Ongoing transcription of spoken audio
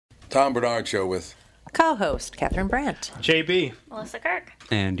Tom Bernard Show with co-host Catherine Brandt, JB, Melissa Kirk,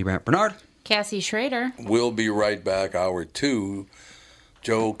 Andy Brandt Bernard, Cassie Schrader. We'll be right back. Hour 2.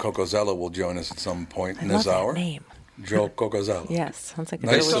 Joe Cocozella will join us at some point in this hour. That name. Joe Cocozella. Yes, sounds like a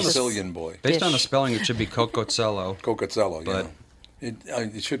Nice delicious Sicilian boy. Based on the spelling, it should be Cocozello. Cocozello, But- yeah.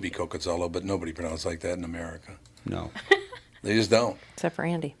 It should be Cocozello, but nobody pronounces like that in America. No. They just don't. Except for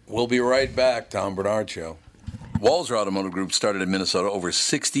Andy. We'll be right back. Tom Bernard Show. Walser Automotive Group started in Minnesota over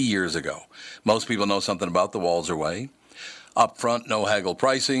 60 years ago. Most people know something about the Walser Way. Upfront, no haggle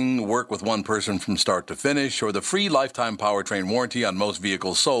pricing, work with one person from start to finish, or the free lifetime powertrain warranty on most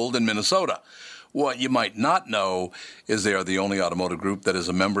vehicles sold in Minnesota. What you might not know is they are the only automotive group that is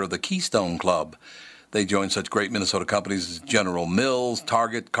a member of the Keystone Club. They join such great Minnesota companies as General Mills,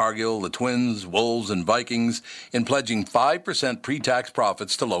 Target, Cargill, the Twins, Wolves, and Vikings in pledging 5% pre-tax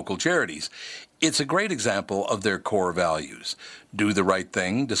profits to local charities. It's a great example of their core values. Do the right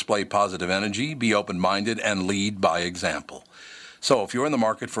thing, display positive energy, be open-minded, and lead by example. So if you're in the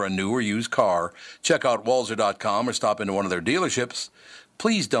market for a new or used car, check out Walser.com or stop into one of their dealerships.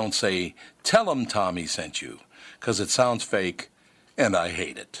 Please don't say, "Tell 'em Tommy sent you," because it sounds fake, and I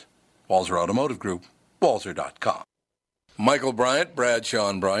hate it. Walser Automotive Group, Walser.com. Michael Bryant, Bradshaw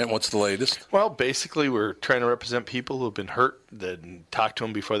and Bryant, what's the latest? Well, basically, we're trying to represent people who have been hurt, then talk to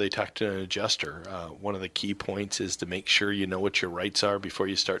them before they talk to an adjuster. One of the key points is to make sure you know what your rights are before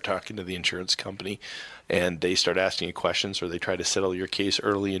you start talking to the insurance company, and they start asking you questions or they try to settle your case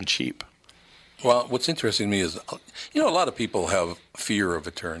early and cheap. Well, what's interesting to me is, a lot of people have fear of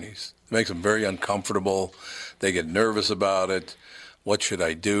attorneys. It makes them very uncomfortable. They get nervous about it. What should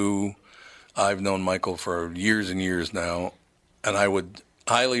I do? I've known Michael for years and years now, and I would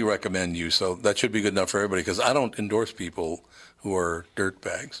highly recommend you. So that should be good enough for everybody, because I don't endorse people who are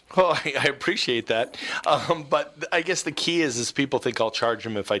dirtbags. Well, I appreciate that. But I guess the key is people think I'll charge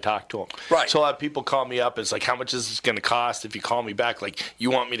them if I talk to them. Right. So a lot of people call me up. It's like, how much is this going to cost if you call me back? Like, you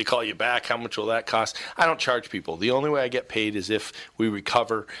want me to call you back? How much will that cost? I don't charge people. The only way I get paid is if we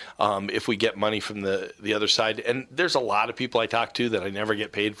recover, if we get money from the other side. And there's a lot of people I talk to that I never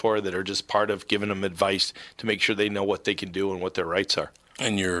get paid for that are just part of giving them advice to make sure they know what they can do and what their rights are.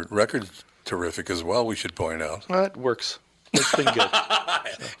 And your record's terrific as well, we should point out. Well, it works. It's been good.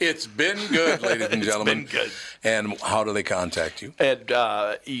 It's been good, ladies and gentlemen. It's been good. And how do they contact you? And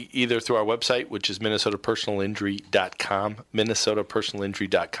either through our website, which is minnesotapersonalinjury.com,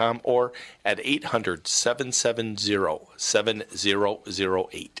 minnesotapersonalinjury.com, or at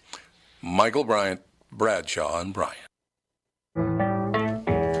 800-770-7008. Michael Bryant, Bradshaw and Bryant.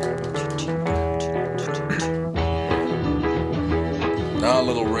 Now a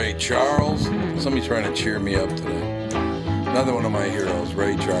little Ray Charles. Somebody's trying to cheer me up today. Another one of my heroes,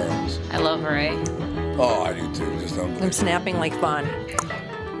 Ray Charles. I love Ray. Oh, I do too. Just I'm unbelievable. snapping like fun.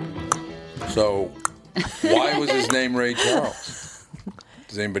 So, why was his name Ray Charles?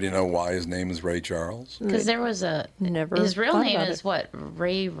 Does anybody know why his name is Ray Charles? Because there was his real thought name about is it. what?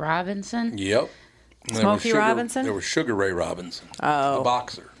 Ray Robinson? Yep. And there was Smokey Robinson? There was Sugar Ray Robinson, Oh. the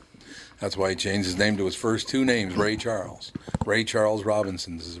boxer. That's why he changed his name to his first two names, Ray Charles. Ray Charles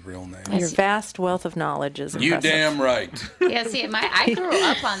Robinson is his real name. Your vast wealth of knowledge is You impressive. damn right. Yeah, see, I grew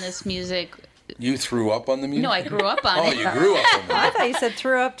up on this music. You threw up on the music? No, I grew up on Oh, it. you grew up on I that. thought you said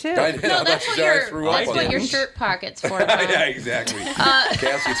threw up too. I did. No, I that's thought what you said I your threw up that's on what it. your shirt pocket's for. Yeah, exactly.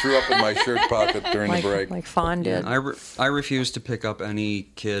 Cassie threw up in my shirt pocket during the break. Like Fawn did. I refuse to pick up any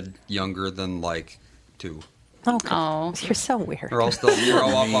kid younger than like 2, Oh, Oh. you're so weird. or else they'll throw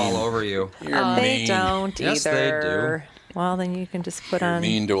up all over you. You're They mean. don't Yes, they either. Well, then you can just put You're on.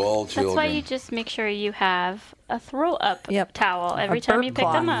 mean to all That's children. why you just make sure you have a throw-up Yep. towel every A time you burp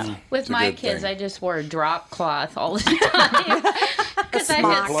pick them cloth. up. With It's a my good kids, thing. I just wore a drop cloth all the time. Because I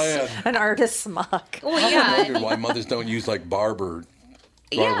smock. had, Glad. An artist smock. well, I yeah. wondered why mothers don't use like barber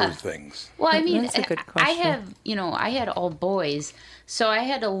Yeah. things. Well, I mean, That's a good I question. I had all boys, so I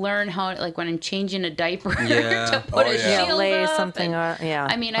had to learn how, like, when I'm changing a diaper, Yeah. to put Oh, a yeah. shield Lay up. something and- on. Yeah.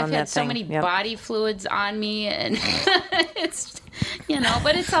 I mean, on I've that had so thing. many Yep. body fluids on me, and it's,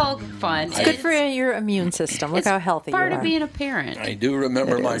 but it's all fun. It's good for your immune system. Look it's how healthy you part are. of being a parent. I do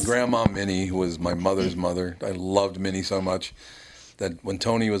remember It my is. grandma Minnie, who was my mother's mother. I loved Minnie so much that when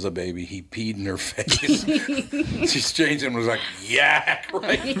Tony was a baby, he peed in her face. She changed and was like, yak,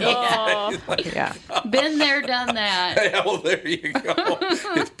 right? Yeah. Yeah. Been there, done that. Yeah, well, there you go.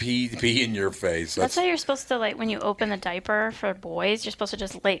 It's pee in your face. That's why you're supposed to, like, when you open the diaper for boys, you're supposed to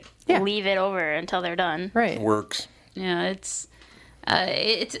just, like, Yeah. leave it over until they're done. Right. works. Yeah, it's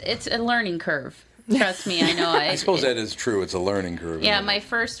a learning curve. Trust me, I know. I suppose that is true. It's a learning curve. Yeah, isn't it? my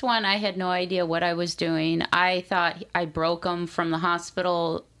first one, I had no idea what I was doing. I thought I broke them from the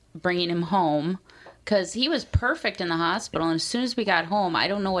hospital bringing him home because he was perfect in the hospital. And as soon as we got home, I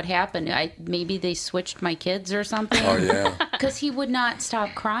don't know what happened. Maybe they switched my kids or something. Oh, yeah. Because he would not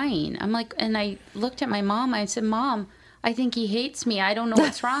stop crying. I'm like, and I looked at my mom. I said, Mom, I think he hates me. I don't know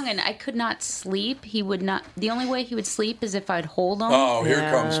what's wrong. And I could not sleep. He would not. The only way he would sleep is if I'd hold him. Oh, here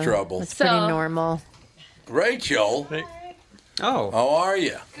comes trouble. It's pretty normal. Rachel. Oh. How are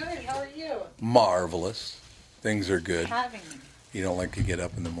you? Good. How are you? Marvelous. Things are good. Having me. You don't like to get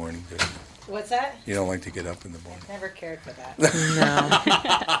up in the morning, do you? What's that? You don't like to get up in the morning. Never cared for that.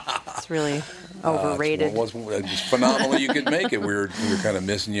 No. It's really overrated. Well, it was phenomenal you could make it. We were kind of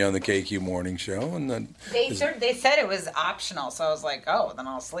missing you on the KQ morning show. And then They said it was optional, so I was like, oh, then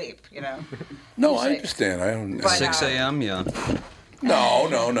I'll sleep, No, I understand. I don't. But, 6 a.m., yeah.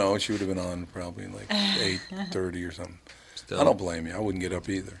 No. She would have been on probably like 8:30 or something. Still. I don't blame you. I wouldn't get up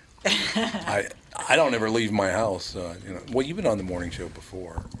either. I don't ever leave my house. Well, you've been on the morning show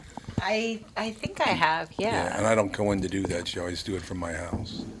before. I think I have, yeah. And I don't go in to do that show. I just do it from my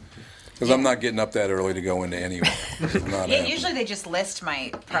house. Because I'm not getting up that early to go into anywhere. Yeah, usually they just list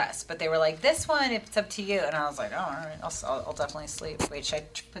my press, but they were like, this one, it's up to you. And I was like, oh, all right, I'll definitely sleep. Wait, should I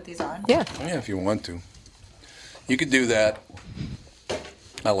put these on? Yeah. Yeah, if you want to. You could do that.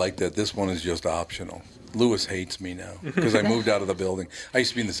 I like that. This one is just optional. Lewis hates me now because I moved out of the building. I used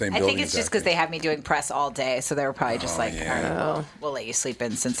to be in the same I building. think it's just because they have me doing press all day, so they were probably just all right, we'll let you sleep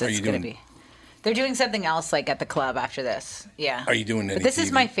in since it's going to be. They're doing something else like at the club after this. Yeah. Are you doing any But this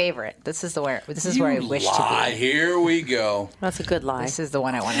is TV? my favorite. This is where I wish to be. Here we go. That's a good lie. This is the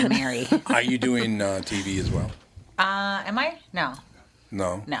one I want to marry. Are you doing TV as well? Am I? No.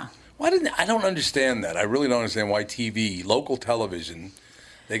 No. No. I don't understand that. I really don't understand why TV, local television,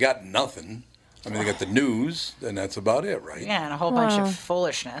 they got nothing. I mean, they got the news, and that's about it, right? Yeah, and a whole bunch of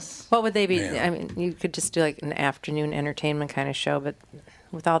foolishness. What would they be? Man. I mean, you could just do like an afternoon entertainment kind of show, but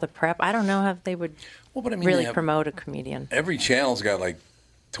with all the prep, I don't know how they would really promote a comedian. Every channel's got like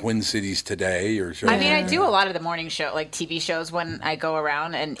Twin Cities Today or shows. I mean, I do a lot of the morning show, like TV shows when I go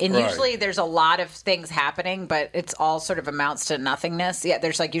around, and Right. usually there's a lot of things happening, but it's all sort of amounts to nothingness. Yeah,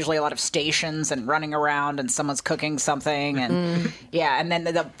 there's like usually a lot of stations and running around, and someone's cooking something, and and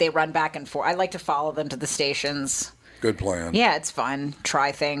then they run back and forth. I like to follow them to the stations. Good plan. Yeah, it's fun.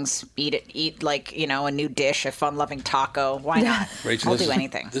 Try things, eat like a new dish, a fun-loving taco. Why not? Rachel, I'll do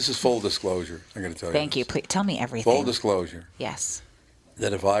anything. This is full disclosure. I'm going to tell you. Thank you. Please tell me everything. Full disclosure. Yes.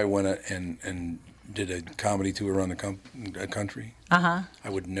 That if I went and did a comedy tour around the country, I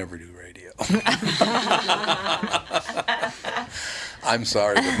would never do radio. I'm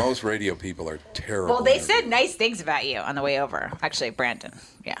sorry, but most radio people are terrible. Well, they said nice things about you on the way over. Actually, Brandon.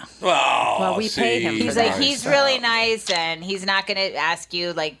 Yeah. Well, we paid him for He's that. like, he's really nice, and he's not going to ask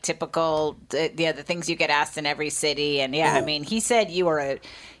you like typical, the things you get asked in every city. And I mean, he said you were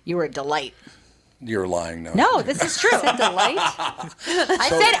a delight. You're lying now. No, this is true. Delight?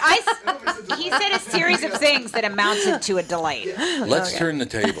 He said a series of things that amounted to a delight. Let's turn the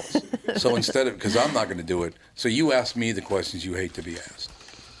tables. So instead of, because I'm not going to do it, so you ask me the questions you hate to be asked.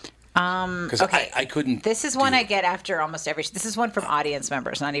 Because okay. I couldn't. This is one I get after almost every. This is one from audience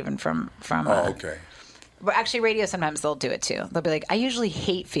members, not even from. Oh, okay. But actually, radio sometimes they'll do it too. They'll be like, "I usually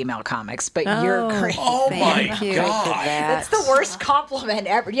hate female comics, but you're great." Oh my Thank you God. for that. That's the worst compliment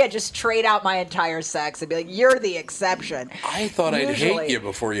ever. Yeah, just trade out my entire sex and be like, "You're the exception." I thought I'd hate Usually. you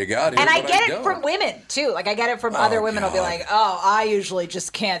before you got here. And I but get it don't. from women too. Like I get it from other women. I'll be God. like, "Oh, I usually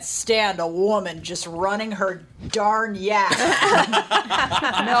just can't stand a woman just running her darn yak.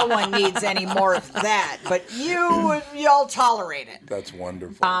 No one needs any more of that, but y'all tolerate it." That's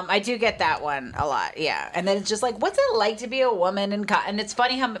wonderful. I do get that one a lot, yeah. And then it's just like, what's it like to be a woman? And it's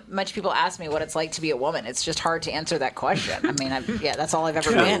funny how much people ask me what it's like to be a woman. It's just hard to answer that question. I mean, that's all I've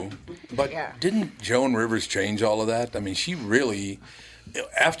ever been. True. But Yeah. didn't Joan Rivers change all of that? I mean, she really,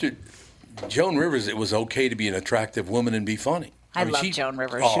 after Joan Rivers, it was okay to be an attractive woman and be funny. I mean, love Joan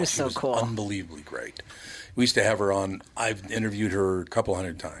Rivers. She was so cool. Unbelievably great. We used to have her on. I've interviewed her a couple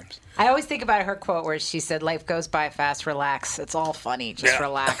hundred times. I always think about her quote where she said, "Life goes by fast, relax. It's all funny. Just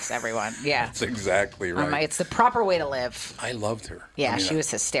relax, everyone." Yeah. That's exactly right. It's the proper way to live. I loved her. Yeah, I mean, she was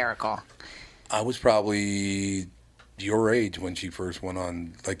hysterical. I was probably your age when she first went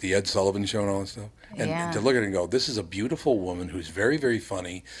on, like the Ed Sullivan Show and all that stuff. And Yeah. to look at her and go, this is a beautiful woman who's very, very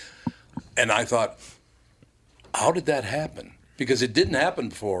funny. And I thought, how did that happen? Because it didn't happen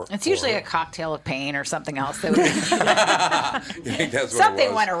before. It's usually a cocktail of pain or something else. That You think that's what something it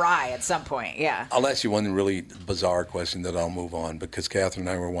was? went awry at some point, yeah. I'll ask you one really bizarre question that I'll move on, because Catherine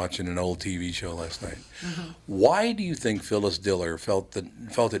and I were watching an old TV show last night. Mm-hmm. Why do you think Phyllis Diller felt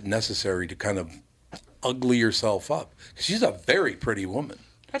it necessary to kind of ugly herself up? 'Cause she's a very pretty woman.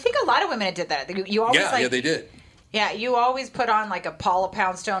 I think a lot of women did that. You always Yeah, they did. Yeah, you always put on like a Paula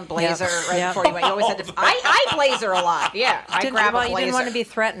Poundstone blazer right before you went. You always had to. I blazer a lot. Yeah, I grab a blazer. You didn't want to be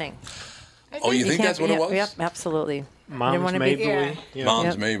threatening. Oh, you think that's what it was? Yep, absolutely. Mom's Mabley.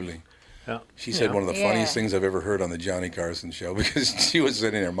 Mom's Mabley. Yeah. She said one of the funniest things I've ever heard on the Johnny Carson show because she was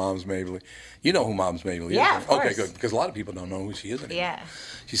sitting there, Mom's Mabley. You know who Mom's Mabley is? Yeah, of course. Okay, good. Because a lot of people don't know who she is anymore. Yeah.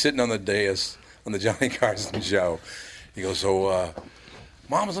 She's sitting on the dais on the Johnny Carson show. He goes, so,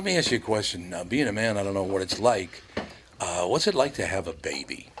 Moms, let me ask you a question. Now, being a man, I don't know what it's like. What's it like to have a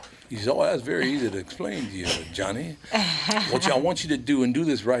baby? He says, oh, that's very easy to explain to you, Johnny. What I want you to do, and do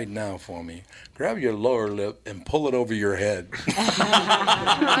this right now for me, grab your lower lip and pull it over your head.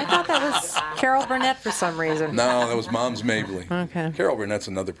 I thought that was Carol Burnett for some reason. No, that was Mom's Mabley. Okay. Carol Burnett's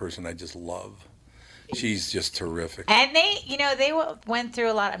another person I just love. She's just terrific. And they went through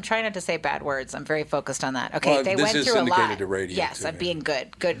a lot. I'm trying not to say bad words. I'm very focused on that. Okay, well, they went through a lot. This is syndicated to radio. Yes, too, I'm being good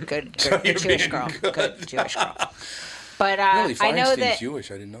So Jewish girl. Good Jewish girl. But really, I know Feinstein's that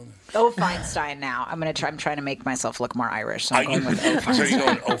Jewish. I didn't know that. Oh, Feinstein. Now I'm trying to make myself look more Irish. So I'm going with So you're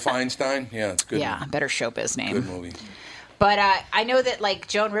going, oh, Feinstein? Yeah, it's good. Yeah, better showbiz name. Good movie. But I know that like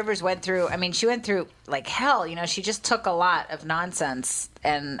Joan Rivers went through. I mean, she went through like hell. She just took a lot of nonsense.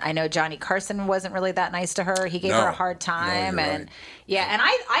 And I know Johnny Carson wasn't really that nice to her. He gave her a hard time. No, and right. yeah, and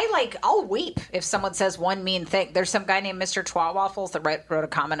I'll weep if someone says one mean thing. There's some guy named Mr. Twawaffles that wrote a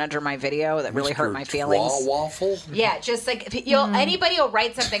comment under my video that really hurt my feelings. Twawaffle? Yeah, just like anybody will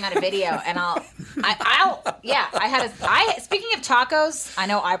write something on a video, and I speaking of tacos, I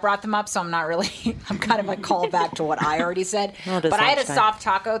know I brought them up, so I'm not really. I'm kind of like called back to what I already said. But I had a soft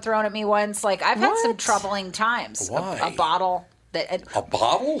taco thrown at me once. Like I've had some troubling times. Why? A bottle. A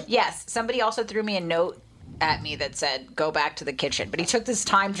bottle? Yes. Somebody also threw me a note at me that said, go back to the kitchen. But he took this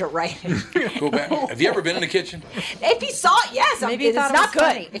time to write it. Go back. Have you ever been in the kitchen? If he saw it, yes. Maybe it's thought it not was good.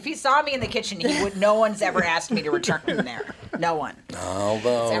 funny. If he saw me in the kitchen, no one's ever asked me to return him there. No one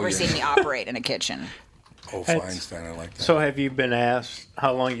Although, has ever seen me operate in a kitchen. Oh, Feinstein, I like that. So have you been asked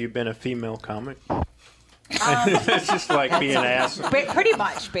how long you've been a female comic? It's just like being asked. Pretty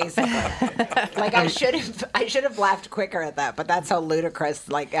much, basically. Like I should have laughed quicker at that, but that's how ludicrous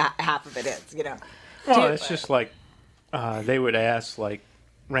like half of it is, Well, it's just like they would ask like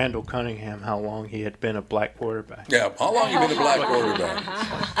Randall Cunningham how long he had been a black quarterback. Yeah, how long you been a black quarterback?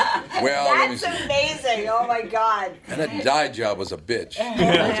 Well, That's amazing. Oh my God. And that dye job was a bitch. I'll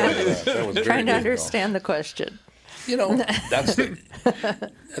tell you that. That was very Trying to difficult. understand the question. That's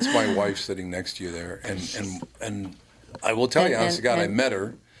my wife sitting next to you there, and I will tell you, honest to God, I met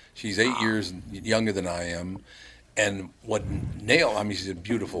her. She's 8 years younger than I am, and she's a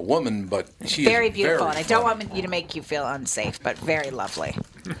beautiful woman, but she Very is beautiful, very and I don't funny. want you to make you feel unsafe, but very lovely.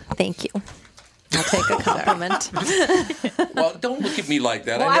 Thank you. I'll take a compliment. Well, don't look at me like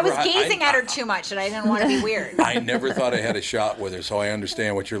that. Well, I was gazing at her too much, and I didn't want to be weird. I never thought I had a shot with her, so I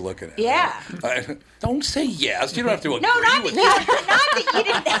understand what you're looking at. Yeah. Don't say yes. You don't have to agree No, not with that you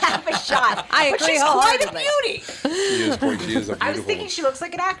didn't have a shot. I but agree she's quite a wholeheartedly. beauty. She is a beautiful I was thinking she looks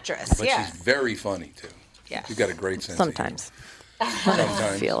like an actress. but Yeah. she's very funny, too. Yes. She's got a great sense Sometimes. of humor.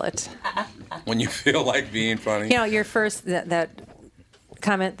 Sometimes. Feel it. When you feel like being funny. Your first that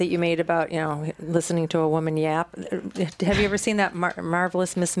comment that you made about listening to a woman yap. Have you ever seen that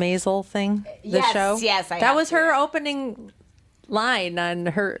Marvelous Miss Maisel thing? The show. Yes, I That have was seen her it. opening line on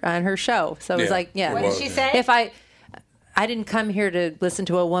her show. So it was like, yeah. What did she say? If I didn't come here to listen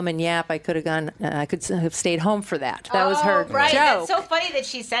to a woman yap, I could have gone. I could have stayed home for that. That was her right. joke. That's so funny that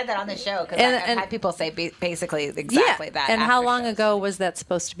she said that on the show because And- I've had people say basically exactly that. And after how long shows. ago was that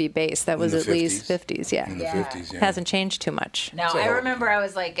supposed to be based? That was the at least 50s. Yeah. In the Yeah. 50s, yeah. Hasn't changed too much. No, I remember I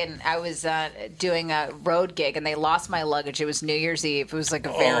was doing a road gig and they lost my luggage. It was New Year's Eve. It was like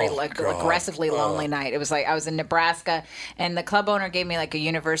a very God. aggressively lonely night. It was like I was in Nebraska and the club owner gave me like a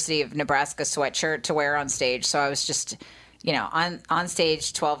University of Nebraska sweatshirt to wear on stage. So I was just on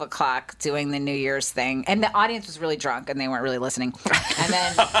stage 12 o'clock doing the New Year's thing. And the audience was really drunk and they weren't really listening. And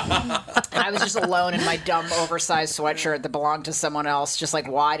then I was just alone in my dumb oversized sweatshirt that belonged to someone else. Just like,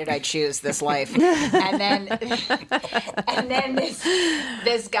 why did I choose this life? And then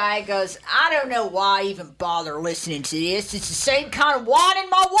this guy goes, I don't know why I even bother listening to this. It's the same kind of whining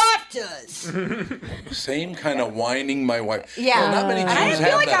my wife does. Same kind of whining my wife. Yeah. Well, not many And I Jews didn't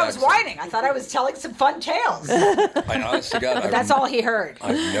feel have like that I was accent. whining. I thought I was telling some fun tales. Honest to God, That's all he heard.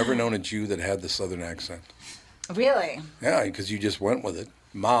 I've never known a Jew that had the Southern accent. Really? Yeah, because you just went with it.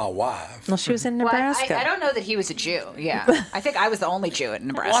 My wife. Well, she was in Well, Nebraska. I don't know that he was a Jew. Yeah, I think I was the only Jew in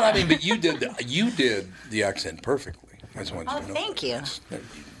Nebraska. Well, I mean, but you did the accent perfectly. I just wanted you to know. Thank you.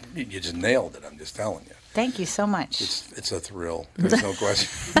 You just nailed it. I'm just telling you. Thank you so much. It's a thrill. There's no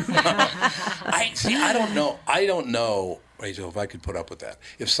question. I don't know, Rachel, if I could put up with that.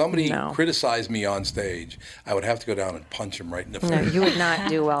 If somebody criticized me on stage, I would have to go down and punch him right in the face. No, you would not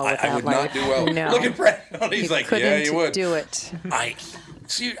do well with that. I would not do well. No. Look at Brad. He's like, yeah, you would. Do it.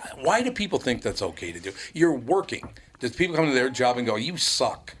 See, why do people think that's okay to do? You're working. Does people come to their job and go, you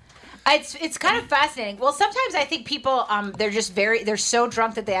suck? It's kind of fascinating. Well, sometimes I think people they're so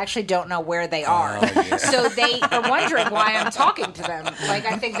drunk that they actually don't know where they are. Yeah. So they are wondering why I'm talking to them. Like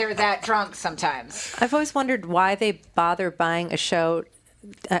I think they're that drunk sometimes. I've always wondered why they bother buying a show,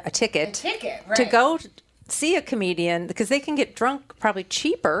 a ticket, right. to go see a comedian, because they can get drunk probably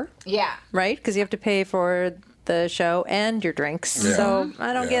cheaper. Yeah. Right? Because you have to pay for the show and your drinks. Yeah. So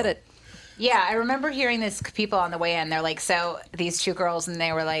I don't get it. Yeah, I remember hearing this people on the way in. They're like, so these two girls, and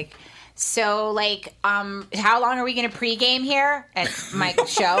they were like, so like, how long are we going to pregame here at my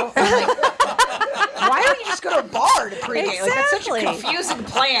show? I'm like, why don't you just go to a bar to pregame? Exactly. Like, that's such a confusing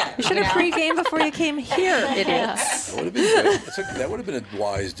plan. You should have pregame before you came here, idiots. That would have been good. That would have been a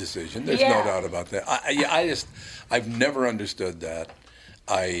wise decision. There's no doubt about that. I've never understood that.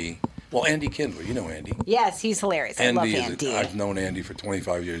 Well, Andy Kindler, you know Andy. Yes, he's hilarious. I love Andy. I've known Andy for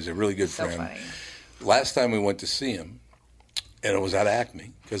 25 years. He's a really good friend. Funny. Last time we went to see him, and it was at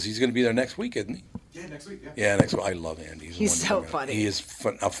Acme, because he's going to be there next week, isn't he? Yeah, next week, yeah. Yeah, next week. I love Andy. He's so funny. He is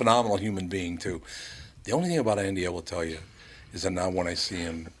a phenomenal human being, too. The only thing about Andy I will tell you is that now when I see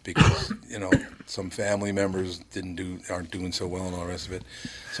him, because, some family members aren't doing so well and all the rest of it.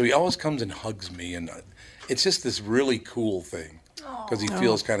 So he always comes and hugs me, and it's just this really cool thing. Because he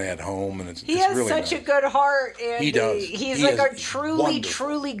feels kind of at home, and it's he has really such nice. a good heart. Andy. He does. He's like a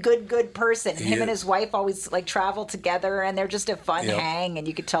truly good person. He Him is. and his wife always like travel together, and they're just a fun hang, and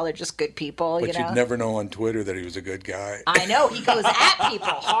you could tell they're just good people. But you'd never know on Twitter that he was a good guy. I know he goes at people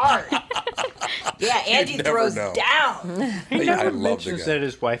hard. Yeah, Andy throws down. He I never love the mentions guy. that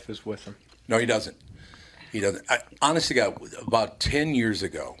his wife is with him. No, he doesn't. Honest to God, about 10 years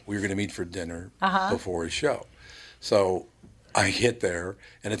ago, we were going to meet for dinner before his show. So I get there,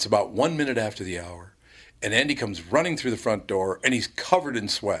 and it's about 1 minute after the hour, and Andy comes running through the front door, and he's covered in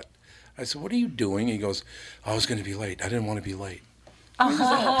sweat. I said, what are you doing? He goes, I was going to be late. I didn't want to be late. Sweet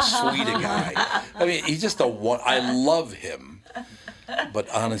a guy. I mean, he's just I love him. But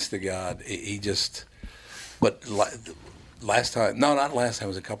honest to God, but last time, no, not last time, it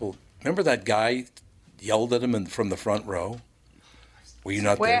was a couple, remember that guy yelled at him from the front row? Were you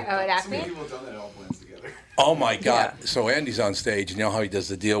not there? At Acme? Some people have done that, it all blends together. Oh my God! Yeah. So Andy's on stage, and you know how he does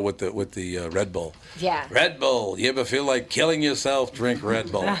the deal with the Red Bull. Yeah. Red Bull. You ever feel like killing yourself? Drink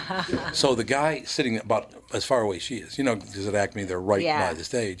Red Bull. So the guy sitting about as far away as she is, because at Acme they're right by the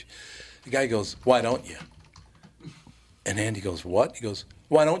stage. The guy goes, "Why don't you?" And Andy goes, "What?" He goes,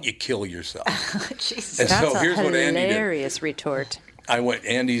 "Why don't you kill yourself?" Jesus. And That's so here's what Andy did. Hilarious retort. I went.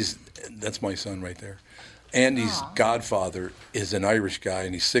 That's my son right there. Andy's godfather is an Irish guy,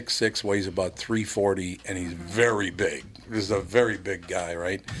 and he's 6'6", weighs about 340, and he's very big. This is a very big guy,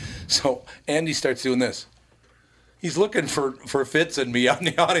 right? So Andy starts doing this. He's looking for Fitz and me out in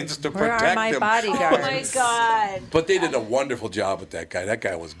the audience to protect him. Where are my bodyguards? Oh my God. But they did a wonderful job with that guy. That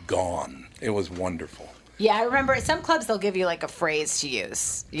guy was gone. It was wonderful. Yeah, I remember at some clubs they'll give you like a phrase to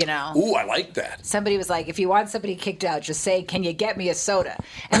use, Ooh, I like that. Somebody was like, if you want somebody kicked out, just say, can you get me a soda?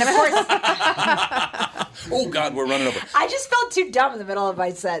 And of course... Oh, God, we're running over. I just felt too dumb in the middle of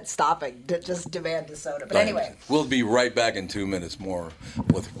my set stopping to just demand a soda. But anyway. We'll be right back in 2 minutes more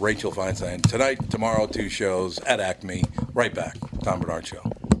with Rachel Feinstein. Tonight, tomorrow, 2 shows at Acme. Right back. Tom Bernard Show.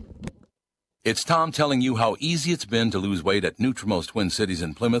 It's Tom telling you how easy it's been to lose weight at Nutrimost Twin Cities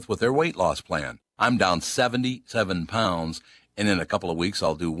in Plymouth with their weight loss plan. I'm down 77 pounds, and in a couple of weeks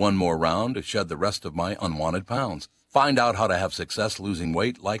I'll do one more round to shed the rest of my unwanted pounds. Find out how to have success losing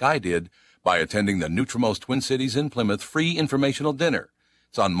weight like I did by attending the Nutrimost Twin Cities in Plymouth free informational dinner.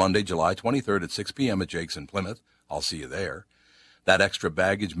 It's on Monday, July 23rd at 6 p.m. at Jake's in Plymouth. I'll see you there. That extra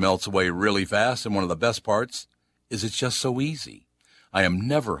baggage melts away really fast, and one of the best parts is it's just so easy. I am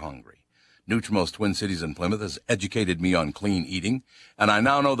never hungry. Nutrimost Twin Cities in Plymouth has educated me on clean eating, and I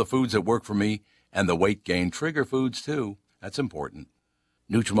now know the foods that work for me and the weight gain trigger foods, too. That's important.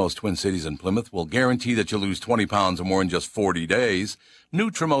 Nutrimost Twin Cities in Plymouth will guarantee that you'll lose 20 pounds or more in just 40 days.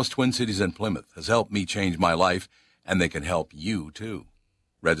 Nutrimost Twin Cities in Plymouth has helped me change my life, and they can help you, too.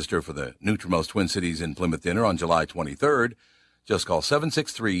 Register for the Nutrimost Twin Cities in Plymouth dinner on July 23rd. Just call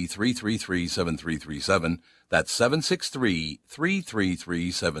 763-333-7337. That's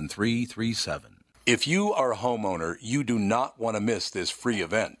 763-333-7337. If you are a homeowner, you do not want to miss this free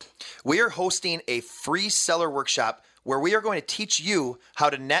event. We are hosting a free seller workshop where we are going to teach you how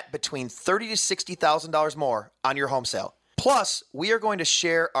to net between $30,000 to $60,000 more on your home sale. Plus, we are going to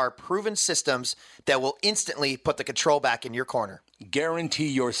share our proven systems that will instantly put the control back in your corner. Guarantee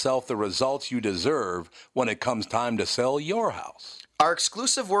yourself the results you deserve when it comes time to sell your house. Our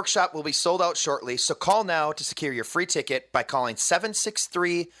exclusive workshop will be sold out shortly, so call now to secure your free ticket by calling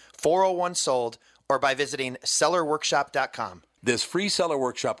 763-401-SOLD or by visiting sellerworkshop.com. This free seller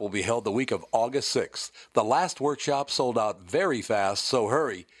workshop will be held the week of August 6th. The last workshop sold out very fast, so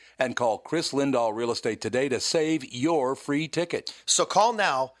hurry and call Chris Lindahl Real Estate today to save your free ticket. So call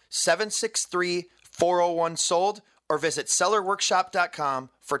now, 763-401-SOLD, or visit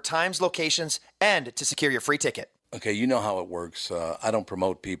sellerworkshop.com for times, locations, and to secure your free ticket. Okay, you know how it works. I don't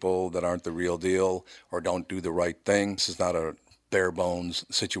promote people that aren't the real deal or don't do the right thing. This is not a bare bones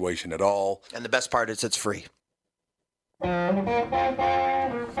situation at all. And the best part is it's free. God,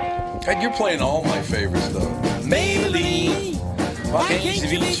 you're playing all my favorites, though. Maybelline, why can't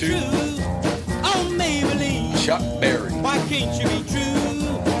you be true? Oh, Maybelline, Chuck Berry. Why can't you be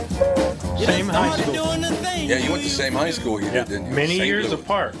true? Same high school. Yeah, you went to the same high school you did, didn't you? Many St. years Louis.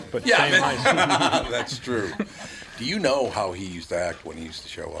 apart, but Yeah, same high school. That's true. Do you know how he used to act when he used to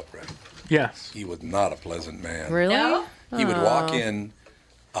show up, Red? Yes. He was not a pleasant man. Really? No? He would walk in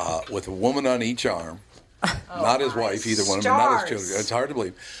with a woman on each arm. Not his wife, either one of them, not his children. It's hard to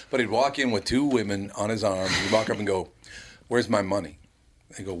believe. But he'd walk in with two women on his arm. He'd walk up and go, "Where's my money?"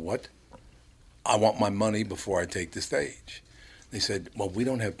 They go, "What?" "I want my money before I take the stage." They said, "Well, we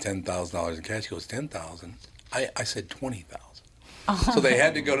don't have $10,000 in cash." He goes, "10,000?" I said 20,000. So they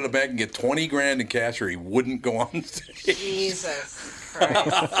had to go to the bank and get 20 grand in cash or he wouldn't go on stage. Jesus Christ.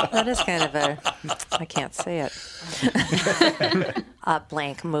 That is kind of I can't say it. A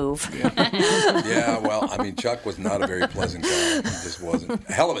blank move. Yeah, well, I mean, Chuck was not a very pleasant guy. He just wasn't.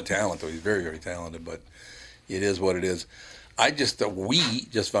 A hell of a talent, though. He's very, very talented, but it is what it is. We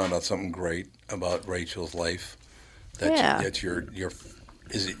just found out something great about Rachel's life. That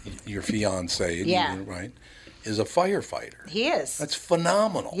your fiance, Yeah. right, is a firefighter. He is. That's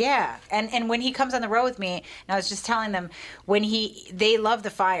phenomenal. Yeah, and when he comes on the road with me, and I was just telling them they love the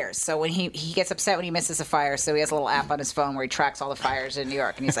fires. So when he gets upset when he misses a fire, so he has a little app on his phone where he tracks all the fires in New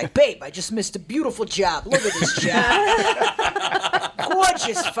York, and he's like, "Babe, I just missed a beautiful job. Look at this job,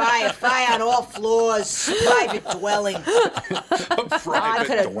 gorgeous fire on all floors, private dwelling. I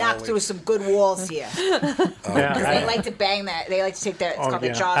could have knocked through some good walls here." Because they like to bang that. They like to take that. It's called the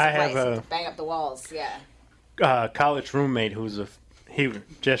jaws of life. To bang up the walls. Yeah. College roommate he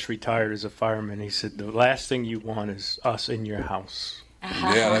just retired as a fireman. He said the last thing you want is us in your house.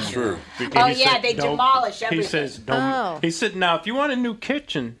 Yeah, that's true. And they demolish everything. He says, "Don't." He said, "Now, if you want a new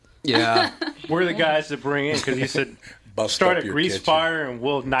kitchen, we're the guys to bring in." Because he said, "Start a grease fire and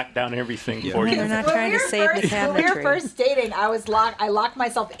we'll knock down everything for you." They're not trying to save the cabinetry. When we were first dating, I locked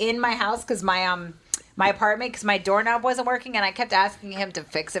myself in my house because my apartment, because my doorknob wasn't working, and I kept asking him to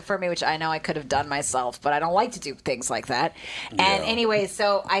fix it for me, which I know I could have done myself, but I don't like to do things like that. And anyway,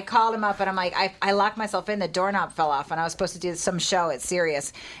 so I called him up, and I'm like, I locked myself in. The doorknob fell off, and I was supposed to do some show at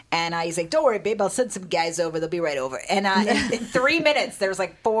Sirius. And he's like, "Don't worry, babe, I'll send some guys over. They'll be right over." And in 3 minutes, there was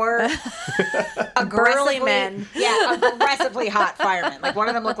like 4 burly men. Yeah, aggressively hot firemen. Like one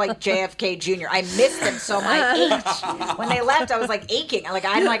of them looked like JFK Jr. I missed them so I ached. When they left, I was like aching.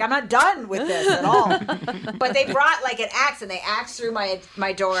 I'm not done with this at all. But they brought like an axe, and they axed through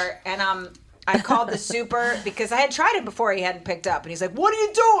my door, and I called the super because I had tried him before. He hadn't picked up, and he's like, "What are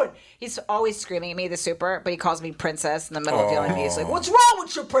you doing?" He's always screaming at me, the super, but he calls me princess in the middle of yelling at me. He's like, "What's wrong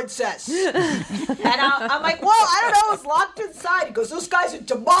with your princess?" And I'm like, "Well, I don't know. It's locked inside." He goes, "Those guys are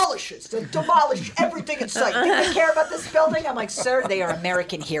demolishers. They demolish everything in sight. You think they care about this building?" I'm like, "Sir, they are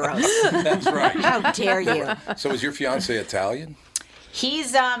American heroes." That's right. How dare you? So is your fiance Italian?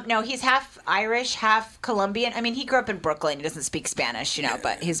 He's he's half Irish, half Colombian. I mean, he grew up in Brooklyn. He doesn't speak Spanish,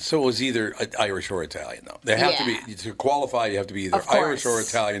 but he's so it was either Irish or Italian though. They have to be to qualify. You have to be either Irish or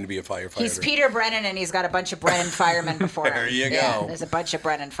Italian to be a firefighter. He's Peter Brennan, and he's got a bunch of Brennan firemen before him. There you yeah, go. There's a bunch of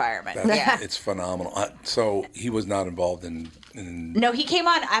Brennan firemen. It's phenomenal. So he was not involved in. No, he came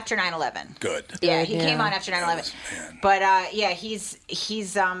on after 9/11. Good. Yeah, he came on after 9/11. But he's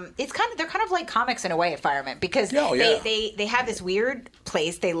it's they're kind of like comics in a way, firemen, because they have this weird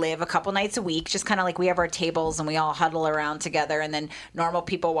place they live a couple nights a week, just kind of like we have our tables and we all huddle around together, and then normal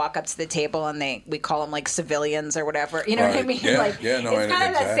people walk up to the table and we call them like civilians or whatever. You know what I mean? Yeah, it's kind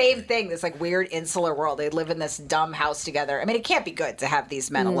of that same thing. This like weird insular world. They live in this dumb house together. I mean, it can't be good to have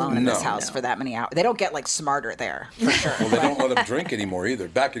these men alone in this house for that many hours. They don't get like smarter there for sure. Well, they don't let him drink anymore either.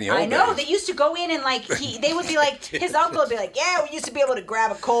 Back in the old I know. days. They used to go in and they would be like, his uncle would be like, yeah, we used to be able to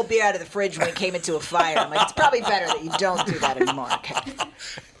grab a cold beer out of the fridge when we came into a fire. I'm like, it's probably better that you don't do that anymore. Okay.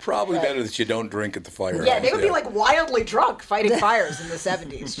 Probably better that you don't drink at the firehouse. Yeah, they would be like wildly drunk fighting fires in the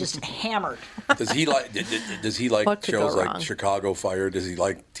 70s, just hammered. Does he like shows like Chicago Fire? Does he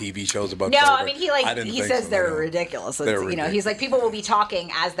like TV shows about? No, fire? I mean he says they're ridiculous. He's like people will be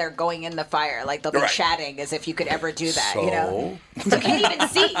talking as they're going in the fire, like they'll be chatting as if you could ever do that. So? You can't even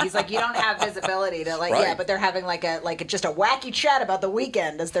see. He's like you don't have visibility to but they're having just a wacky chat about the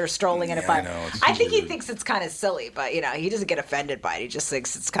weekend as they're strolling in a fire. I think he thinks it's kind of silly, but he doesn't get offended by it. He just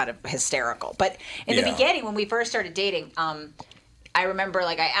thinks it's kind of hysterical. But in the beginning, when we first started dating, I remember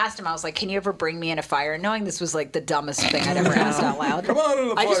I asked him, I was like, can you ever bring me in a fire? Knowing this was the dumbest thing I'd ever asked out loud. Come on in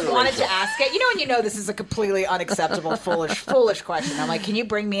the fire. I just wanted to ask it. When this is a completely unacceptable, foolish question. I'm like, can you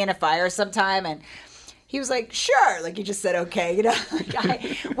bring me in a fire sometime? And he was like, sure. He just said, okay.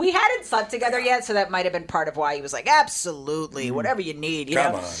 We hadn't slept together yet, so that might have been part of why he was like, absolutely, whatever you need.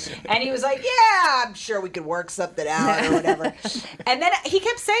 Come on. And he was like, yeah, I'm sure we could work something out or whatever. And then he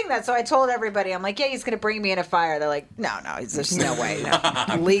kept saying that, so I told everybody, I'm like, yeah, he's going to bring me in a fire. They're like, no, there's no way.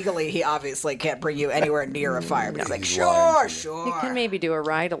 No. Legally, he obviously can't bring you anywhere near a fire. But he's like, sure. You can maybe do a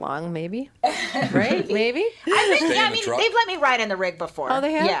ride along, maybe. Right? Maybe? They've let me ride in the rig before. Oh,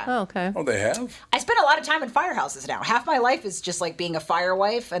 they have? Yeah. Oh, okay. Oh, they have? I spent a lot of time in firehouses now. Half my life is just being a fire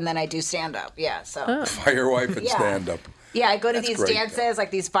wife, and then I do stand up. Yeah, so fire wife and stand up. Yeah, I go to these dances,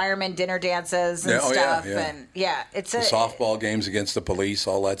 these firemen dinner dances and stuff, and it's the softball games against the police,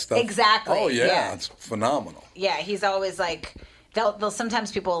 all that stuff. Exactly. Oh yeah, it's phenomenal. Yeah, he's always like. They'll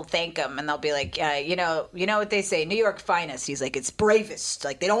sometimes people will thank him and they'll be like, you know what they say, New York finest. He's like, it's bravest.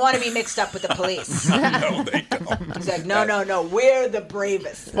 They don't want to be mixed up with the police. No, they don't. He's like, no, we're the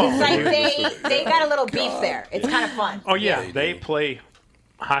bravest. It's they got a little beef there. It's kind of fun. Oh yeah, they play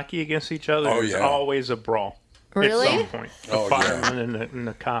hockey against each other. There's always a brawl. Really? At some point, the firemen and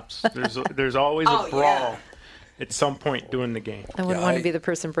the cops. There's always a brawl. At some point during the game. I wouldn't want to be the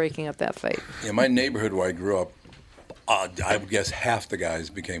person breaking up that fight. Yeah, my neighborhood where I grew up, I would guess half the guys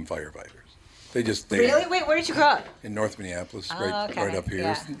became firefighters. They really? Wait, where did you grow up? In North Minneapolis, right up here.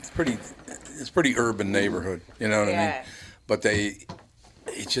 Yeah. It's pretty urban neighborhood. You know what I mean? But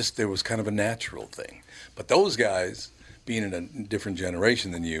there was kind of a natural thing. But those guys, being in a different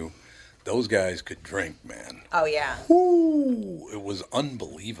generation than you, those guys could drink, man. Oh yeah. Ooh, it was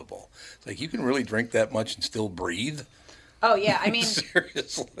unbelievable. It's you can really drink that much and still breathe. Oh yeah, I mean,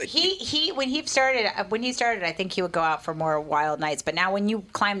 seriously. When he started, I think he would go out for more wild nights. But now, when you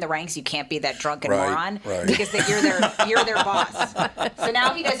climb the ranks, you can't be that drunken moron because you're their boss. So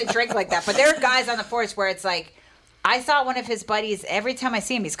now he doesn't drink like that. But there are guys on the force where it's like. I saw one of his buddies, every time I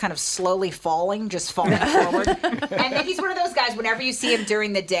see him, he's kind of slowly falling forward. And then he's one of those guys, whenever you see him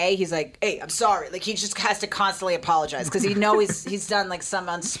during the day, he's like, hey, I'm sorry. He just has to constantly apologize because he knows he's done some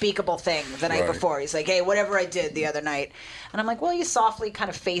unspeakable thing the night before. He's like, hey, whatever I did the other night. And I'm like, well, you softly kind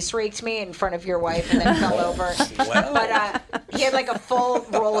of face raked me in front of your wife and then fell over. Well. But he had a full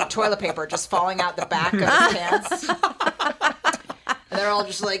roll of toilet paper just falling out the back of his pants. And they're all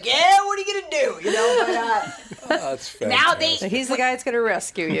just like, yeah, what are you going to do? But, that's fantastic. Now he's the guy that's going to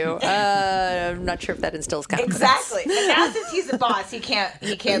rescue you. I'm not sure if that instills confidence. Exactly. But now since he's the boss, he can't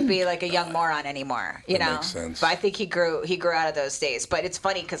be a young moron anymore. That makes sense. But I think he grew out of those days. But it's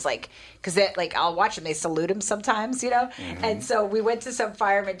funny because I'll watch him. They salute him sometimes, Mm-hmm. And so we went to some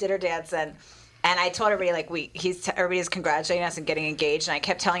fireman dinner dance and I told everybody everybody's congratulating us and getting engaged, and I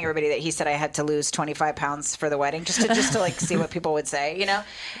kept telling everybody that he said I had to lose 25 pounds for the wedding, just to see what people would say,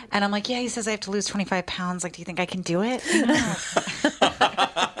 And I'm like, yeah, he says I have to lose 25 pounds. Do you think I can do it?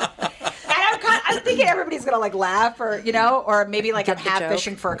 I'm thinking everybody's gonna laugh or maybe I'm half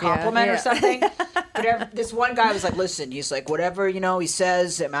fishing for a compliment or something. But this one guy was like, listen, he's like, whatever he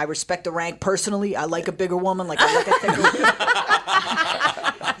says, and I respect the rank personally. I like a bigger woman, I like a thicker woman.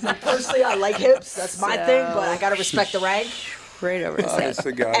 He's like, personally, I like hips. That's my thing, but I gotta respect the rank. Right over his head.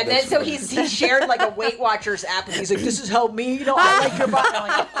 The guy, and then so he shared a Weight Watchers app, and he's like, "This has helped me. I like your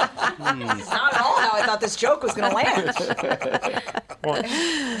body." I'm like, it's not at all how I thought this joke was going to land. Well,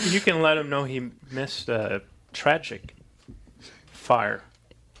 you can let him know he missed a tragic fire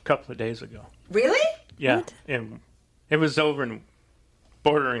a couple of days ago. Really? Yeah, what? And it was over in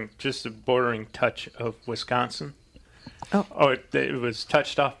bordering touch of Wisconsin. Oh, it was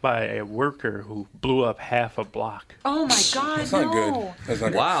touched off by a worker who blew up half a block. Oh my God! That's not good. That's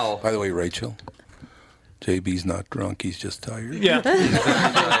not Wow. good. By the way, Rachel, JB's not drunk. He's just tired. Yeah.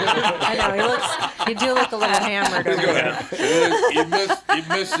 I know you do look a little hammered over there. You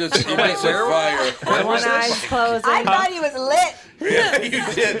missed the fire. One eye's closing. I thought he was lit. Yeah,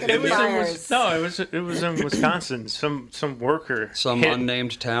 you did. It was in Wisconsin. Some worker. Some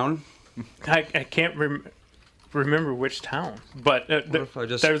unnamed town. I can't remember which town, but there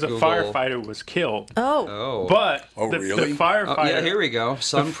was a firefighter who was killed. Oh. But really? The firefighter. Yeah, here we go.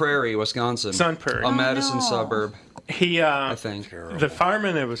 Sun Prairie, Wisconsin. Sun Prairie. A Madison suburb. I think. The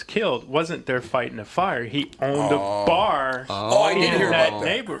fireman that was killed wasn't there fighting a fire. He owned a bar I did hear about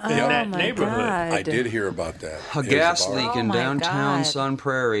that. in that neighborhood. God. I did hear about that. A gas leak in my downtown God. Sun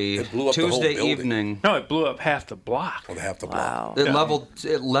Prairie. It blew up the whole Tuesday building. evening. No, it blew up half the block. Well, they have to block. Wow.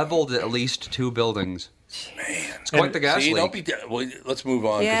 It leveled at least 2 buildings. Man. It's quite the gas See, leak. well, let's move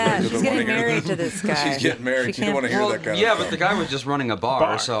on. 'cause Yeah, we she's don't getting wanna hear married this. to this guy. She's getting married. She don't can't- want to hear that kind Yeah, of but stuff. the guy was just running a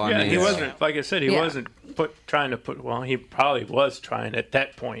bar, so I mean, he wasn't. Like I said, he Yeah. wasn't trying to put. Well, he probably was trying at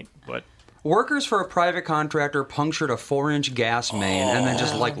that point, but workers for a private contractor punctured a 4-inch gas main and then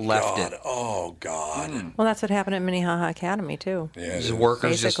just left God. it. Oh, God. Well, that's what happened at Minnehaha Academy too. Yeah, it These is.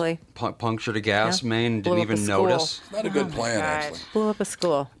 workers Basically. just punctured a gas Yeah. main and Blew didn't up a even school. notice. Not a good plan, actually. Blew up a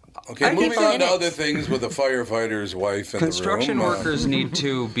school. Okay, Are moving people on in to it? other things with the firefighter's wife in Construction the room. workers need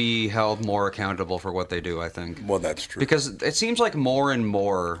to be held more accountable for what they do, I think. Well, that's true. Because it seems like more and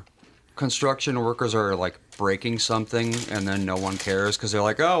more construction workers are like breaking something and then no one cares because they're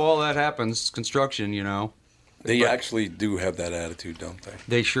like, oh, well, that happens. It's construction, you know. They actually do have that attitude, don't they?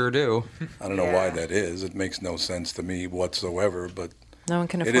 They sure do. I don't know why that is. It makes no sense to me whatsoever, but No one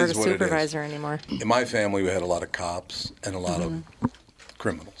can It afford a is what it is. supervisor anymore. in my family we had a lot of cops and a lot of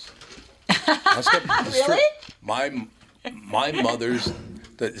criminals. That's Really? true. My mother's...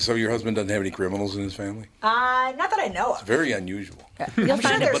 So your husband doesn't have any criminals in his family? Not that I know of. Very unusual. You'll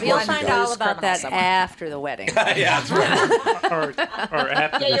find, there's you'll one find who's all about criminal that somewhere. after the wedding. Yeah, that's right. or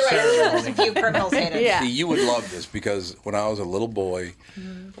after Yeah, the you're right. I'm sure there's ceremony. a few criminals hidden. Yeah. See, you would love this because when I was a little boy,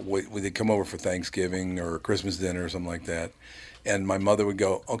 we'd come over for Thanksgiving or Christmas dinner or something like that, and my mother would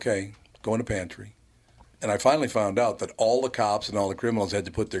go, okay, go in the pantry. And I finally found out that all the cops and all the criminals had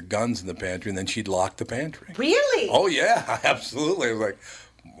to put their guns in the pantry, and then she'd lock the pantry. Really? Oh, yeah, absolutely. I was like,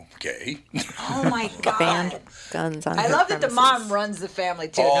 okay. Oh my God. Banned guns on I her love that the premises. mom runs the family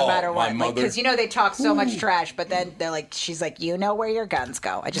too, Oh, no matter my what. mother- Because you know they talk so much trash, but then they're like, she's like, you know where your guns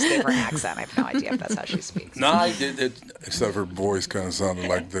go. I just gave her an accent. I have no idea if that's how she speaks. No, I did it, except her voice kind of sounded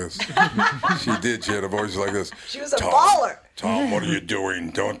like this. She did. She had a voice like this. She was a baller. Tom, what are you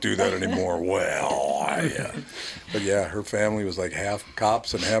doing? Don't do that anymore. Well, but yeah, her family was like half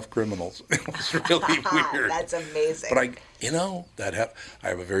cops and half criminals. It was really weird. That's amazing. But I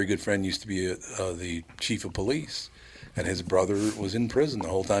have a very good friend used to be the chief of police, and his brother was in prison the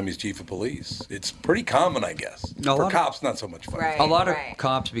whole time he's chief of police. It's pretty common, I guess. A For lot- cops, not so much fun. Right. A lot of Right.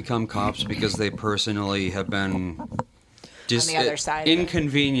 cops become cops because they personally have been just the other side of it.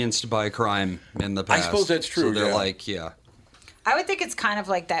 inconvenienced by crime in the past. suppose that's true, So they're yeah. like, yeah. I would think it's kind of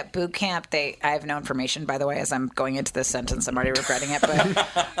like that boot camp. I have no information, by the way, as I'm going into this sentence. I'm already regretting it.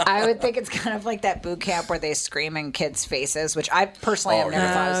 But I would think it's kind of like that boot camp where they scream in kids' faces, which I personally have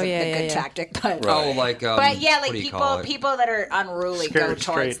never thought was Oh, a yeah, good yeah. tactic. But Oh, like, but yeah, like what do you call it? people that are unruly Scared go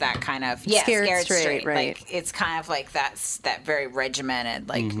towards straight. that kind of Scared straight, right. Like it's kind of like that very regimented.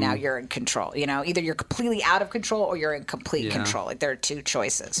 Like now you're in control. You know, either you're completely out of control or you're in complete Yeah. control. Like there are two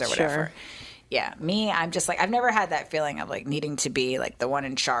choices or Sure. whatever. Yeah, me, I'm just like I've never had that feeling of like needing to be like the one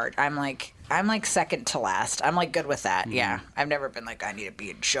in charge. I'm like second to last. I'm like good with that. Yeah, I've never been like I need to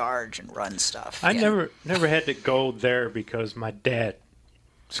be in charge and run stuff. I Yeah. never had to go there because my dad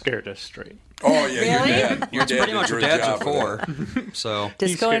scared us straight. Oh, yeah, Really? your dad Pretty did much a what great dads job are with for. So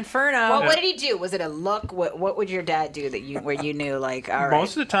Disco good. Inferno. Well, what did he do? Was it a look? What would your dad do that you where you knew like all right,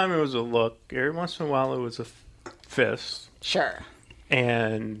 Most of the time it was a look. Every once in a while it was a fist. sure.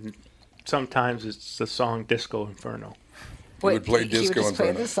 And sometimes it's the song Disco Inferno. would play he Disco would just play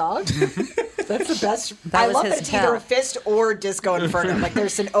Inferno. the song. That's the best. That I was love his that it's tell. either a fist or Disco Inferno. Like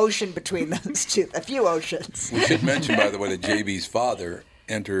there's an ocean between those two, a few oceans. We should mention, by the way, that JB's father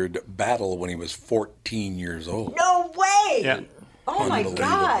entered battle when he was 14 years old. No way. Yeah. Oh my Unbelievable.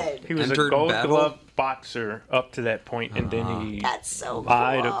 God. He was a Entered gold battle? glove boxer up to that point, and then he That's so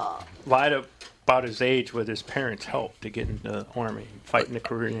lied, cool. lied about his age with his parents' help to get in the army, fight in the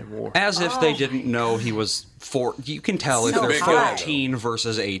Korean War. as if they didn't know he was You can tell if So they're hot. 14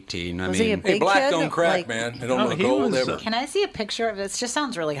 versus 18. I Was mean, he a Hey, big black kid? don't crack, Like- man. They don't No, look he old was, ever. Can I see a picture of this? Just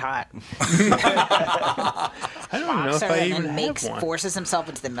sounds really hot. I don't know if Boxer I and even then have one. forces himself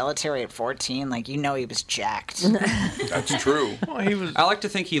into the military at 14. Like, he was jacked. That's true. Well, he was. I like to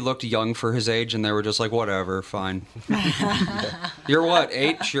think he looked young for his age, and they were just like, whatever, fine. You're what,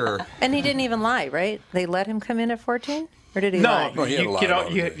 8? Sure. And he didn't even lie, right? They let him come in at 14? Or did he No, lie? No, he had a you, lie get about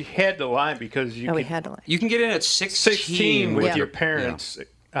out, it. you had to lie because you Oh, he could had to lie. You can get in at 16, 16 with Yeah. your parents.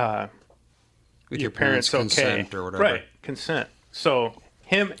 with Your parents okay. consent or whatever. Right, consent. So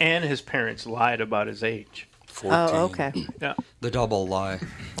him and his parents lied about his age. 14. Oh, okay. Yeah. The double lie.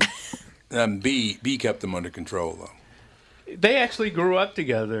 And B kept them under control, though. They actually grew up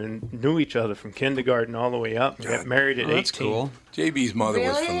together and knew each other from kindergarten all the way up. They got married at 18. That's cool. JB's mother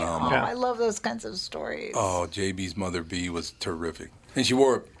was Really? phenomenal. Oh, Yeah. I love those kinds of stories. Oh, JB's mother, B, was terrific. And she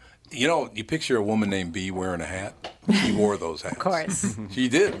wore, you picture a woman named B wearing a hat? She wore those hats. Of course. She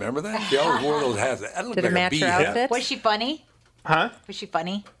did, remember that? She always wore those hats. That looked Did like it match a bee her hat. outfit? Was she funny? Huh? Was she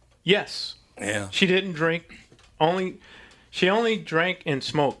funny? Yes. Yeah. She didn't drink. She only drank and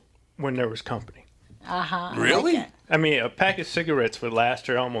smoked when there was company. Really? Okay. I mean, a pack of cigarettes would last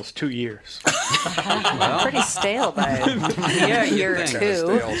her almost 2 years. Pretty stale by Yeah, a year or think. two.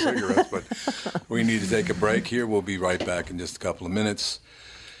 Stale cigarettes, but we need to take a break here. We'll be right back in just a couple of minutes.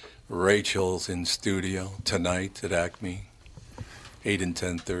 Rachel's in studio tonight at Acme, 8 and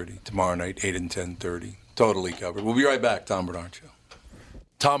 10:30. Tomorrow night, 8 and 10:30. Totally covered. We'll be right back. Tom Bernard Show.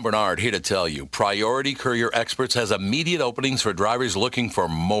 Tom Bernard here to tell you, Priority Courier Experts has immediate openings for drivers looking for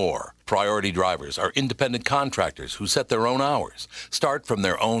more. Priority drivers are independent contractors who set their own hours, start from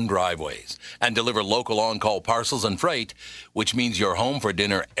their own driveways, and deliver local on-call parcels and freight, which means you're home for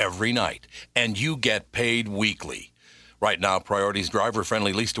dinner every night, and you get paid weekly. Right now, Priority's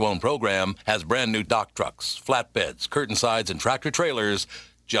driver-friendly lease-to-own program has brand-new dock trucks, flatbeds, curtain sides, and tractor-trailers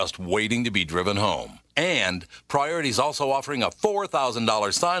just waiting to be driven home. And Priority's also offering a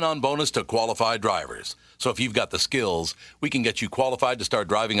 $4,000 sign-on bonus to qualified drivers. So if you've got the skills, we can get you qualified to start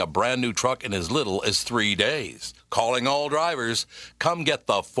driving a brand new truck in as little as 3 days. Calling all drivers, come get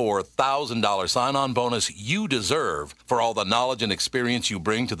the $4,000 sign-on bonus you deserve for all the knowledge and experience you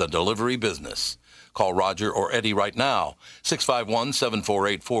bring to the delivery business. Call Roger or Eddie right now,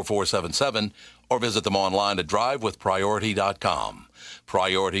 651-748-4477, or visit them online at drivewithpriority.com.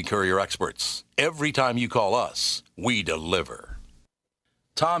 Priority Courier Experts. Every time you call us, we deliver.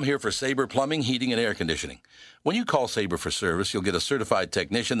 Tom here for Sabre Plumbing, Heating, and Air Conditioning. When you call Sabre for service, you'll get a certified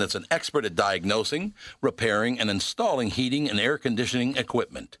technician that's an expert at diagnosing, repairing, and installing heating and air conditioning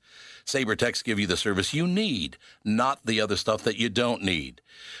equipment. Sabre Techs give you the service you need, not the other stuff that you don't need.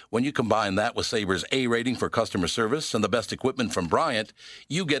 When you combine that with Sabre's A rating for customer service and the best equipment from Bryant,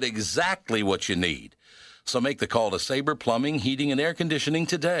 you get exactly what you need. So make the call to Sabre Plumbing, Heating, and Air Conditioning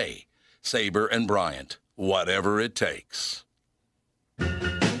today. Sabre and Bryant, whatever it takes. I'm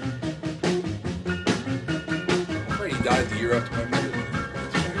afraid he died the year after my mother.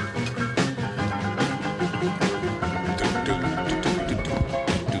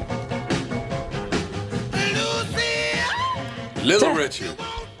 Little Richard.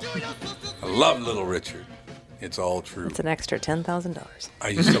 I love Little Richard. It's all true. It's an extra $10,000. I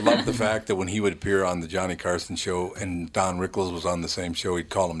used to love the fact that when he would appear on the Johnny Carson show and Don Rickles was on the same show, he'd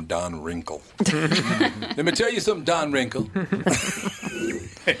call him Don Wrinkle. Let me tell you something, Don Wrinkle.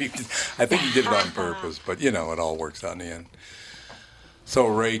 I think he did it on purpose, but, it all works out in the end. So,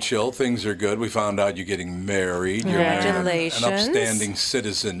 Rachel, things are good. We found out you're getting married. You're married Congratulations. an upstanding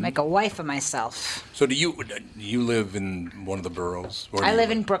citizen. Make a wife of myself. So do you live in one of the boroughs? Or do I you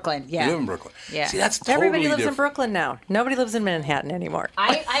live in Brooklyn. Yeah. You live in Brooklyn. Yeah. See, that's totally Everybody lives in different. Brooklyn now. Nobody lives in Manhattan anymore.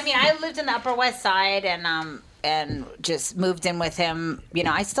 I mean, I lived in the Upper West Side and just moved in with him.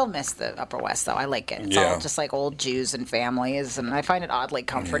 I still miss the Upper West, though. I like it. It's all just like old Jews and families, and I find it oddly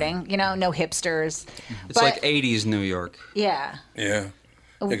comforting. No hipsters. It's like 80s New York. Yeah. Yeah.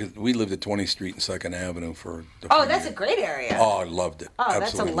 Yeah, 'cause we lived at 20th Street and 2nd Avenue for Oh, that's a great area. Oh, I loved it. Oh, that's a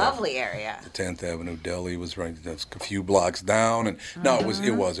Absolutely loved lovely area. it. The 10th Avenue Deli was right. That's a few blocks down, and no, it was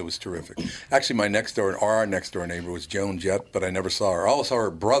terrific. Actually, our next door neighbor was Joan Jett, but I never saw her. I always saw her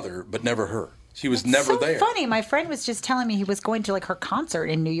brother, but never her. She was never so there. Funny. My friend was just telling me he was going to her concert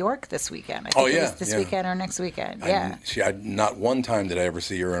in New York this weekend. I think it was this weekend or next weekend. Yeah. Not one time did I ever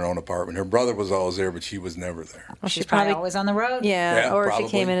see her in her own apartment. Her brother was always there, but she was never there. Well, She's probably always on the road. Yeah, or probably.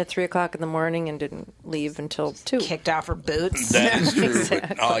 she came in at 3:00 in the morning and didn't leave until 2. Kicked off her boots. That is true.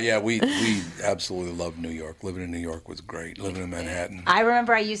 But, we absolutely loved New York. Living in New York was great. Living in Manhattan. I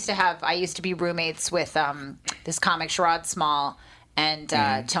remember I used to be roommates with this comic Sherrod Small and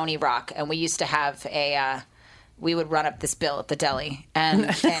Tony Rock, and we used to have we would run up this bill at the deli, and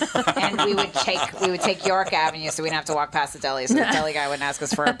we would take York Avenue, so we didn't have to walk past the deli, so the deli guy wouldn't ask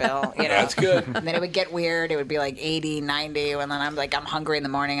us for a bill. You know? That's good. And then it would get weird. It would be like 80, 90, and then I'm like, I'm hungry in the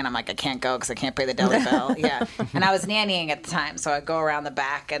morning, and I'm like, I can't go because I can't pay the deli bill. Yeah, and I was nannying at the time, so I'd go around the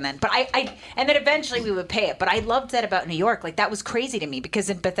back, and then eventually we would pay it. But I loved that about New York. Like that was crazy to me because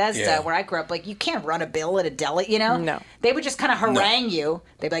in Bethesda, where I grew up, like you can't run a bill at a deli. You know, no, they would just kind of harangue you.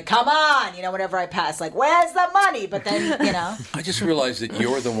 They'd be like, "Come on," you know, whenever I pass, like, "Where's the money?" But then, you know. I just realized that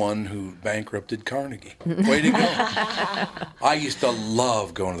you're the one who bankrupted Carnegie. Way to go. I used to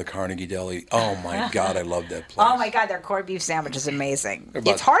love going to the Carnegie Deli. Oh, my God, I love that place. Oh, my God, their corned beef sandwich is amazing.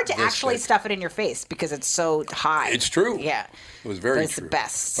 It's hard to actually stuff it in your face because it's so high. It's true. Yeah. It was very true. It's the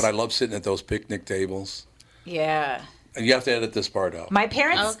best. But I love sitting at those picnic tables. Yeah. And you have to edit this part out. My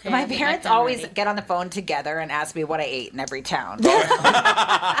parents always get on the phone together and ask me what I ate in every town.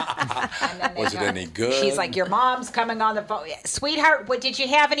 Was it any good? She's like, your mom's coming on the phone. Sweetheart, did you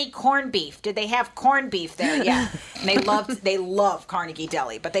have any corned beef? Did they have corned beef there? Yeah. And they love Carnegie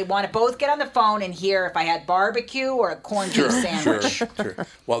Deli, but they want to both get on the phone and hear if I had barbecue or a corned beef sandwich. Sure.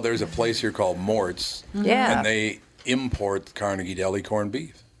 Well, there's a place here called Mort's. Yeah. And they import Carnegie Deli corned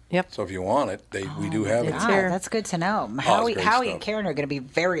beef. Yep. So if you want it, we do have it. That's good to know. Howie and Karen are going to be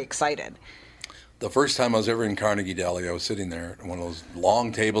very excited. The first time I was ever in Carnegie Deli, I was sitting there at one of those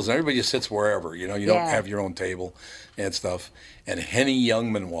long tables, and everybody just sits wherever. You know, you don't have your own table and stuff. And Henny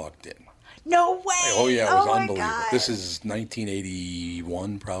Youngman walked in. No way! Oh, yeah, it was unbelievable. God. This is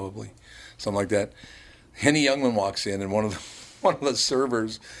 1981, probably, something like that. Henny Youngman walks in, and one of the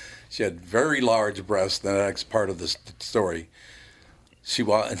servers, she had very large breasts. And that's part of the story. He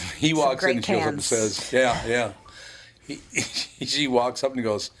walks in and she goes up and says, yeah. She walks up and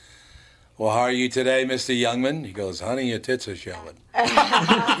goes, well, how are you today, Mr. Youngman? He goes, honey, your tits are showing.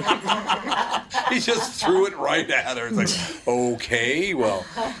 He just threw it right at her. It's like, okay, well.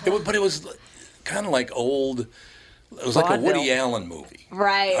 But it was kind of like old. It was like a Woody Allen movie.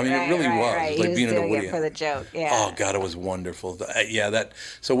 Right. I mean, it really was. Right. It was like being in a Woody for the joke. Yeah. Oh, God, it was wonderful.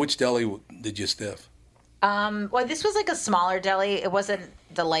 So which deli did you stiff? Well, this was like a smaller deli. It wasn't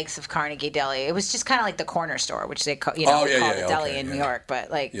the likes of Carnegie Deli. It was just kind of like the corner store, which they call the deli in New York.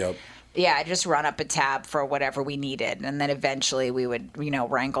 But I just run up a tab for whatever we needed, and then eventually we would,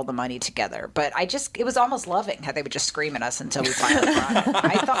 wrangle the money together. But it was almost loving how they would just scream at us until we finally brought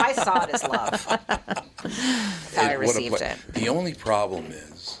it. I saw it as love. That's how I received it. The only problem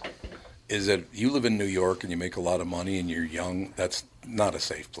is that you live in New York and you make a lot of money and you're young. That's not a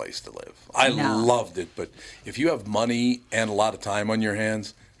safe place to live. I loved it, but if you have money and a lot of time on your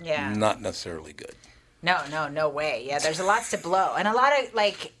hands, not necessarily good. No way. Yeah, there's a lot to blow. And a lot of,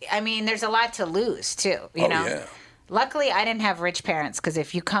 there's a lot to lose, too, you know? Yeah. Luckily, I didn't have rich parents, because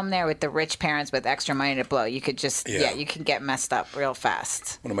if you come there with the rich parents with extra money to blow, you could just, you can get messed up real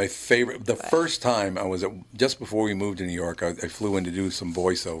fast. One of my favorite, first time I was just before we moved to New York, I flew in to do some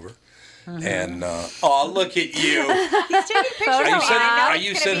voiceover. Mm-hmm. And look at you! He's taking pictures. Are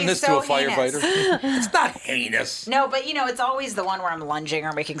you sending this to a firefighter? It's not heinous. No, but it's always the one where I'm lunging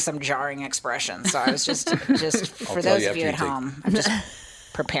or making some jarring expression. So I was just for those of you at home, I'm just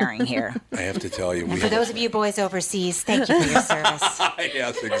preparing here. I have to tell you, for those of you boys overseas, thank you for your service.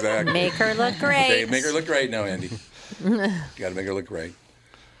 Yes, exactly. Make her look great. Okay, make her look great now, Andy. You got to make her look great.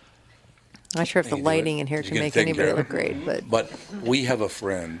 I'm not sure if the lighting in here can make anybody look great, but we have a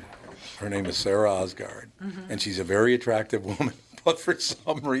friend. Her name is Sarah Osgard, and she's a very attractive woman. But for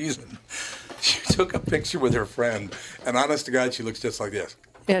some reason, she took a picture with her friend, and honest to God, she looks just like this.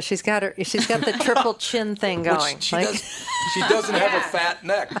 Yeah, she's got the triple chin thing going. She doesn't have a fat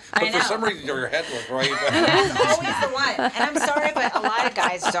neck, but for some reason her head looks right. That's always the one. And I'm sorry, but a lot of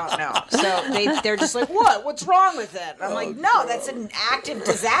guys don't know. So they're just like, what? What's wrong with it? And I'm like, no, that's an active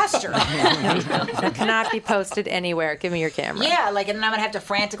disaster. It cannot be posted anywhere. Give me your camera. Yeah, and then I'm going to have to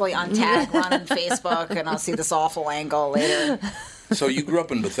frantically untag one on Facebook, and I'll see this awful angle later. So you grew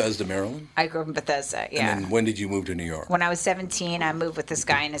up in Bethesda, Maryland? I grew up in Bethesda, yeah. And then when did you move to New York? When I was 17, I moved with this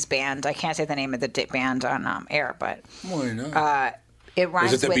guy in his band. I can't say the name of the band on air, but... Why not? It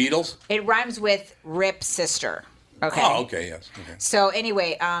rhymes Was it the Beatles? It rhymes with Rip's sister. Okay. Oh, okay, yes. Okay. So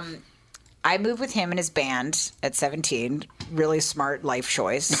anyway, I moved with him and his band at 17. Really smart life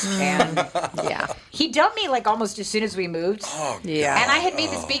choice. And he dumped me almost as soon as we moved. Oh, yeah. And I had made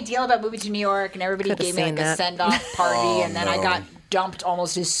this big deal about moving to New York, and everybody gave me a send-off party, and then I got dumped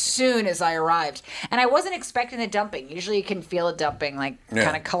almost as soon as I arrived. And I wasn't expecting the dumping. Usually you can feel a dumping, kind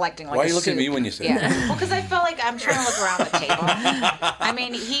of collecting like a Why are you looking soup. at me when you say that? Well, because I felt like I'm trying to look around the table. I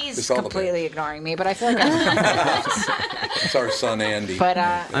mean, he's completely ignoring me, but I feel like I'm... It's our son, Andy. But,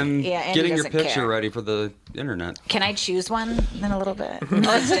 I'm Andy getting your picture care. ready for the internet. Can I choose one in a little bit?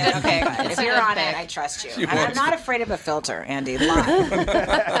 Okay, good. If you're on it, I trust you. And I'm not afraid of a filter, Andy.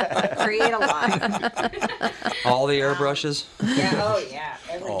 Lie. Create a lie. All the airbrushes? Yeah, oh yeah.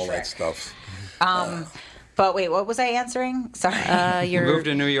 All that stuff. But wait, what was I answering? Sorry. You moved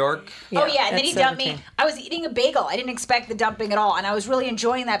to New York? Oh yeah, and then he dumped me. I was eating a bagel. I didn't expect the dumping at all, and I was really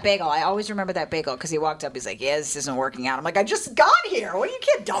enjoying that bagel. I always remember that bagel because he walked up. He's like, "Yeah, this isn't working out." I'm like, "I just got here. What? You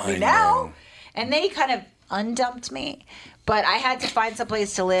can't dump me now." And then he kind of undumped me. But I had to find some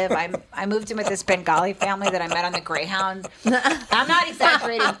place to live. I moved in with this Bengali family that I met on the Greyhound. I'm not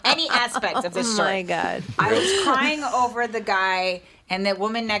exaggerating any aspect of this story. Oh my God. I was crying over the guy. And the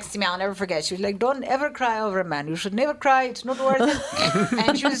woman next to me, I'll never forget, she was like, "Don't ever cry over a man. You should never cry. It's not worth it."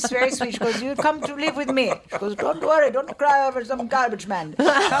 And she was very sweet. She goes, "You come to live with me." She goes, "Don't worry. Don't cry over some garbage man. Come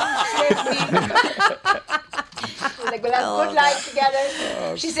live with me." She was like, "We'll have a good life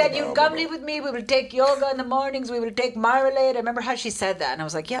together." She said, "You come live with me. We will take yoga in the mornings. We will take marmalade." I remember how she said that. And I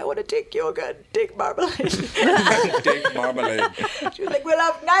was like, "Yeah, I want to take yoga and take marmalade." Take marmalade. She was like, "We'll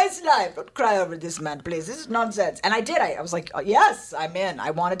have a nice life. Don't cry over this man, please. This is nonsense." And I did. I was like, "Yes, I'm in. I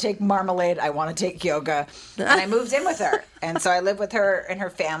want to take marmalade. I want to take yoga." And I moved in with her. And so I lived with her and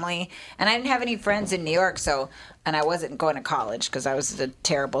her family. And I didn't have any friends in New York. And I wasn't going to college because I was a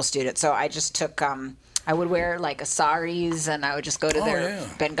terrible student. So I just took, I would wear like saris and I would just go to their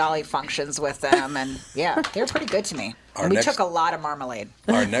Bengali functions with them. And yeah, they were pretty good to me. And we took a lot of marmalade.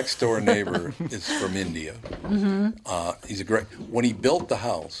 Our next door neighbor is from India. He's when he built the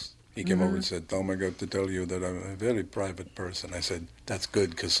house, he came over and said, "Tom, I got to tell you that I'm a very private person." I said, "That's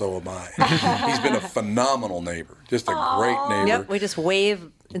good, because so am I." He's been a phenomenal neighbor, just a great neighbor. Yep, we just wave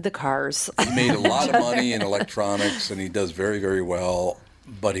the cars. He made a lot of money in electronics, and he does very, very well.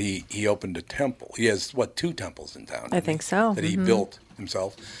 But he opened a temple. He has, 2 temples in town? I think so. That he built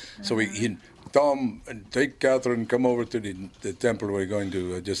himself. So he Tom, take Catherine, come over to the temple. We're going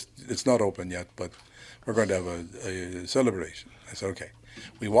to it's not open yet, but we're going to have a celebration. I said, okay.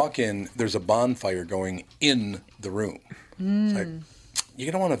 We walk in, there's a bonfire going in the room. It's like,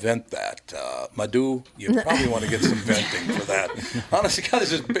 you're going to want to vent that. Madhu, you probably want to get some venting for that. Honestly, God,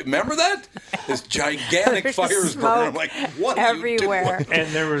 remember that? This gigantic fires burning. I'm like, what everywhere. Are you doing? And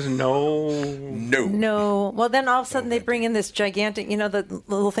there was no. Well, then all of a sudden they bring in this gigantic, the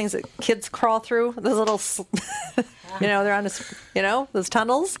little things that kids crawl through, those little, they're on this, those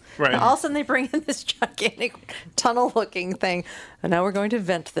tunnels. Right. And all of a sudden they bring in this gigantic tunnel-looking thing. And now we're going to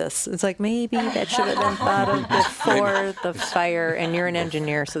vent this. It's like, maybe that should have been thought of before the fire. And you're an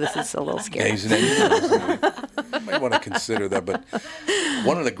engineer, so this is a little scary. Yeah, he's an engineer. You might want to consider that. But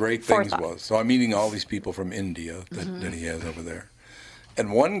one of the great things was, so I'm meeting all these people from India that he has over there.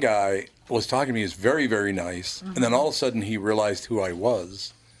 And one guy was talking to me, he's very, very nice. And then all of a sudden he realized who I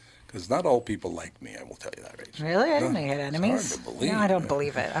was. Because not all people like me, I will tell you that, Rachel. Really? I didn't know you had enemies. It's hard to believe. No, I don't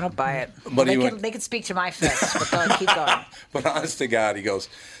believe it. I don't buy it. But they can speak to my fist, but go, keep going. But honest to God, he goes,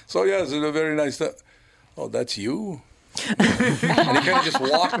 "So yeah, it's a very nice stuff." "Oh, that's you?" And he kind of just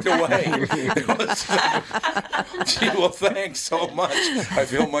walked away. It was like, gee, well, thanks so much. I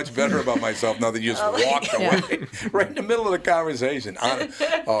feel much better about myself now that you just walked away right in the middle of the conversation.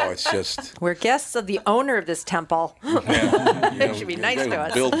 It's just... We're guests of the owner of this temple. It should be nice to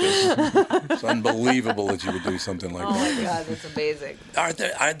us. Built this. It's unbelievable that you would do something like that. Oh, my God, that's amazing.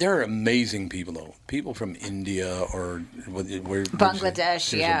 Are there amazing people, though? People from India or...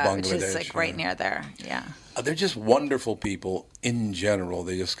 Bangladesh, which is like right near there, yeah. They're just wonderful people in general.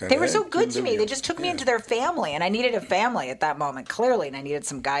 They just They were so good to me. They just took me into their family, and I needed a family at that moment, clearly, and I needed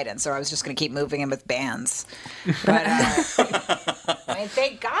some guidance, or I was just going to keep moving in with bands. But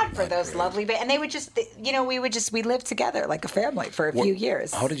thank God for those lovely bands. And they would just, we lived together like a family for a few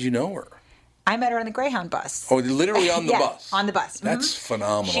years. How did you know her? I met her on the Greyhound bus. Oh, literally on the bus? On the bus. That's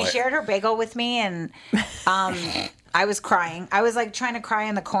phenomenal. She shared her bagel with me, and I was crying. I was like trying to cry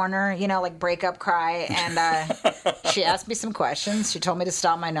in the corner, like breakup cry. And she asked me some questions. She told me to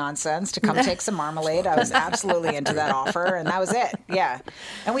stop my nonsense, to come take some marmalade. I was absolutely into that offer. And that was it. Yeah.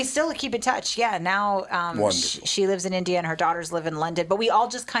 And we still keep in touch. Yeah. Now she lives in India and her daughters live in London. But we all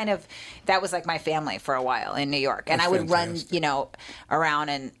just that was like my family for a while in New York. And I would run, around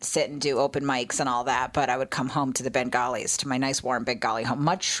and sit and do open mics and all that. But I would come home to the Bengalis, to my nice warm Bengali home,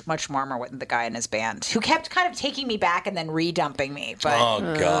 much, much warmer with the guy and his band, who kept kind of taking me back and then re-dumping me. But, oh,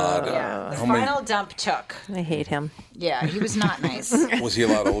 God. Yeah, the final dump took. I hate him. Yeah, he was not nice. Was he a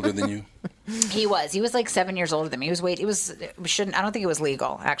lot older than you? He was like 7 years older than me. I don't think it was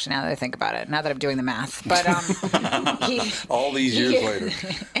legal, actually, now that I think about it, now that I'm doing the math. But all these years later.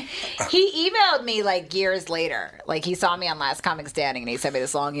 He emailed me like years later. Like he saw me on Last Comic Standing and he sent me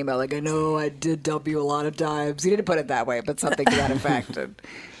this long email like, I know I did dump you a lot of times. He didn't put it that way, but something to that effect. And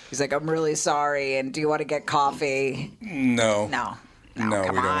he's like, I'm really sorry, and do you want to get coffee? No, we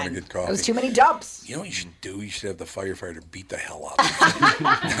don't want to get coffee. It was too many dumps. You know what you should do? You should have the firefighter beat the hell out of him.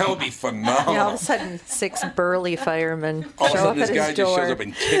 That would be phenomenal. Yeah, all of a sudden, 6 burly firemen All of a show sudden, up this at guy his just door. shows up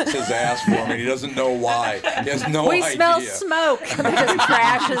and kicks his ass for him, and he doesn't know why. He has no idea. We smell smoke. They just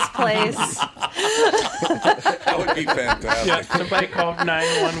crash his place. That would be fantastic. Yeah, somebody called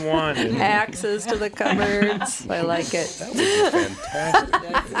 911. Axes to the cupboards. I like it. That would be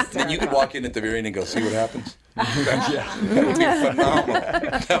fantastic. And you could walk in at the very end and go, see what happens? That would be phenomenal.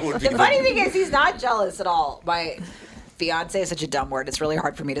 That would be The funny thing is, he's not jealous at all. My fiance is such a dumb word. It's really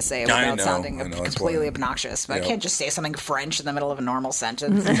hard for me to say without sounding completely obnoxious. But I can't just say something French in the middle of a normal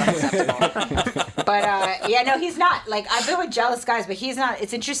sentence. It's unacceptable. But no, he's not. Like, I've been with jealous guys, but he's not.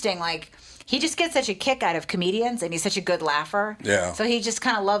 It's interesting. Like, he just gets such a kick out of comedians, and he's such a good laugher. Yeah. So he just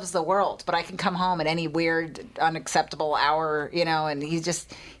kind of loves the world. But I can come home at any weird, unacceptable hour, and he gets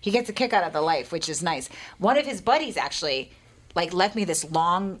a kick out of the life, which is nice. One of his buddies actually, like, left me this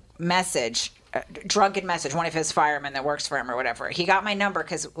long message, drunken message, one of his firemen that works for him or whatever. He got my number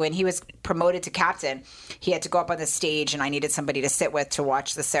because when he was promoted to captain, he had to go up on the stage, and I needed somebody to sit with to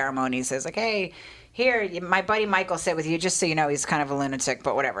watch the ceremony. So he's like, hey, here, my buddy Michael sit with you, just so you know he's kind of a lunatic,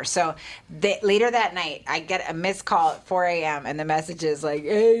 but whatever. So later that night, I get a missed call at 4 a.m., and the message is like,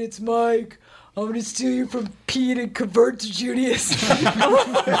 hey, it's Mike. I'm going to steal you from Pete and convert to Judaism.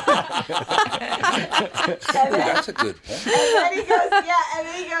 That's a good point. And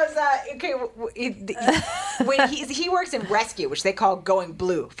then he goes, okay, when he works in rescue, which they call going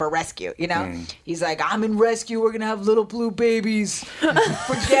blue for rescue, He's like, I'm in rescue, we're going to have little blue babies.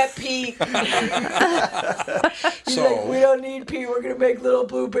 Forget Pete. He's like, we don't need Pete, we're going to make little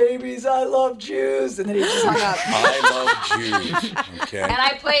blue babies. I love Jews. And then he just hung up. I love Jews. Okay. And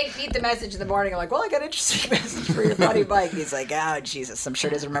I played Pete the message in the morning. I'm like, well, I got an interesting message for your buddy Mike. He's like, oh, Jesus, I'm sure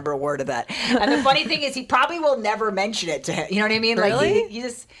he doesn't remember a word of that. And the funny thing is, he probably will never mention it to him. You know what I mean? Really? Like, he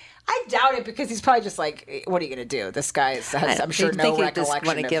just, I doubt it, because he's probably just like, what are you going to do? This guy has, I'm sure, no recollection just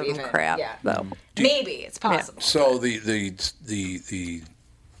want to give him crap, though. Maybe, it's possible. Yeah. So the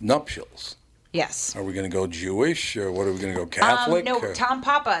nuptials. Yes. Are we going to go Jewish, or what are we going to go Catholic? No, Tom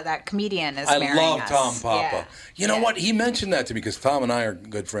Papa, that comedian, is marrying us. I love Tom Papa. Yeah. You know what? He mentioned that to me because Tom and I are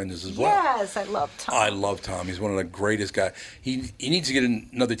good friends as well. Yes, I love Tom. I love Tom. He's one of the greatest guys. He needs to get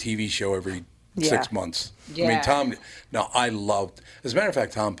another TV show every 6 months. Yeah. I mean, Tom. Now, I loved. As a matter of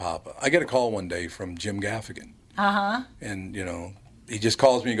fact, Tom Papa. I get a call one day from Jim Gaffigan. And he just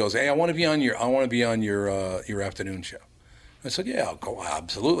calls me and goes, "Hey, I want to be on your afternoon show." I said, "Yeah, I'll go.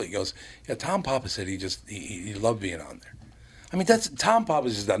 Absolutely." He goes, "Yeah." Tom Papa said he loved being on there. I mean, Tom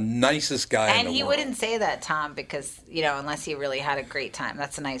Papa's just the nicest guy in the world. And he wouldn't say that, Tom, because, unless he really had a great time.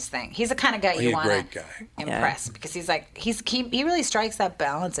 That's a nice thing. He's the kind of guy you want to impress, because he's like, he really strikes that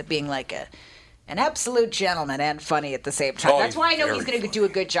balance of being like an absolute gentleman and funny at the same time. That's why I know he's going to do a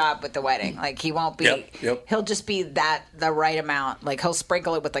good job with the wedding. Like, he won't be, he'll just be the right amount. Like, he'll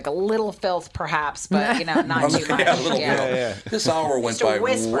sprinkle it with like a little filth perhaps, but not too much. This hour went by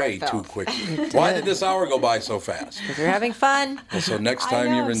way too quickly. Why did this hour go by so fast? Because you're having fun. Well, so next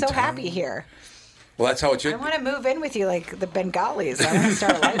time you're in I'm so town. happy here. Well, that's how it should I want to move in with you like the Bengalis. I want to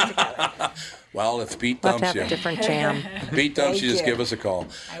start a life together. Well, if Pete We'll have dumps to you, have a different jam. Pete dumps you, just give us a call.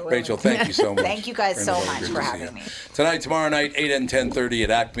 Rachel, thank you so much. Thank you guys so much for having me. Tonight, tomorrow night, 8 and 10:30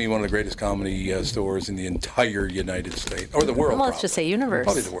 at Acme, one of the greatest comedy stores in the entire United States, or the world. Well, let's just say universe.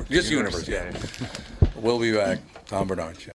 Probably the world. Just universe, yeah. We'll be back. Tom Bernard Show.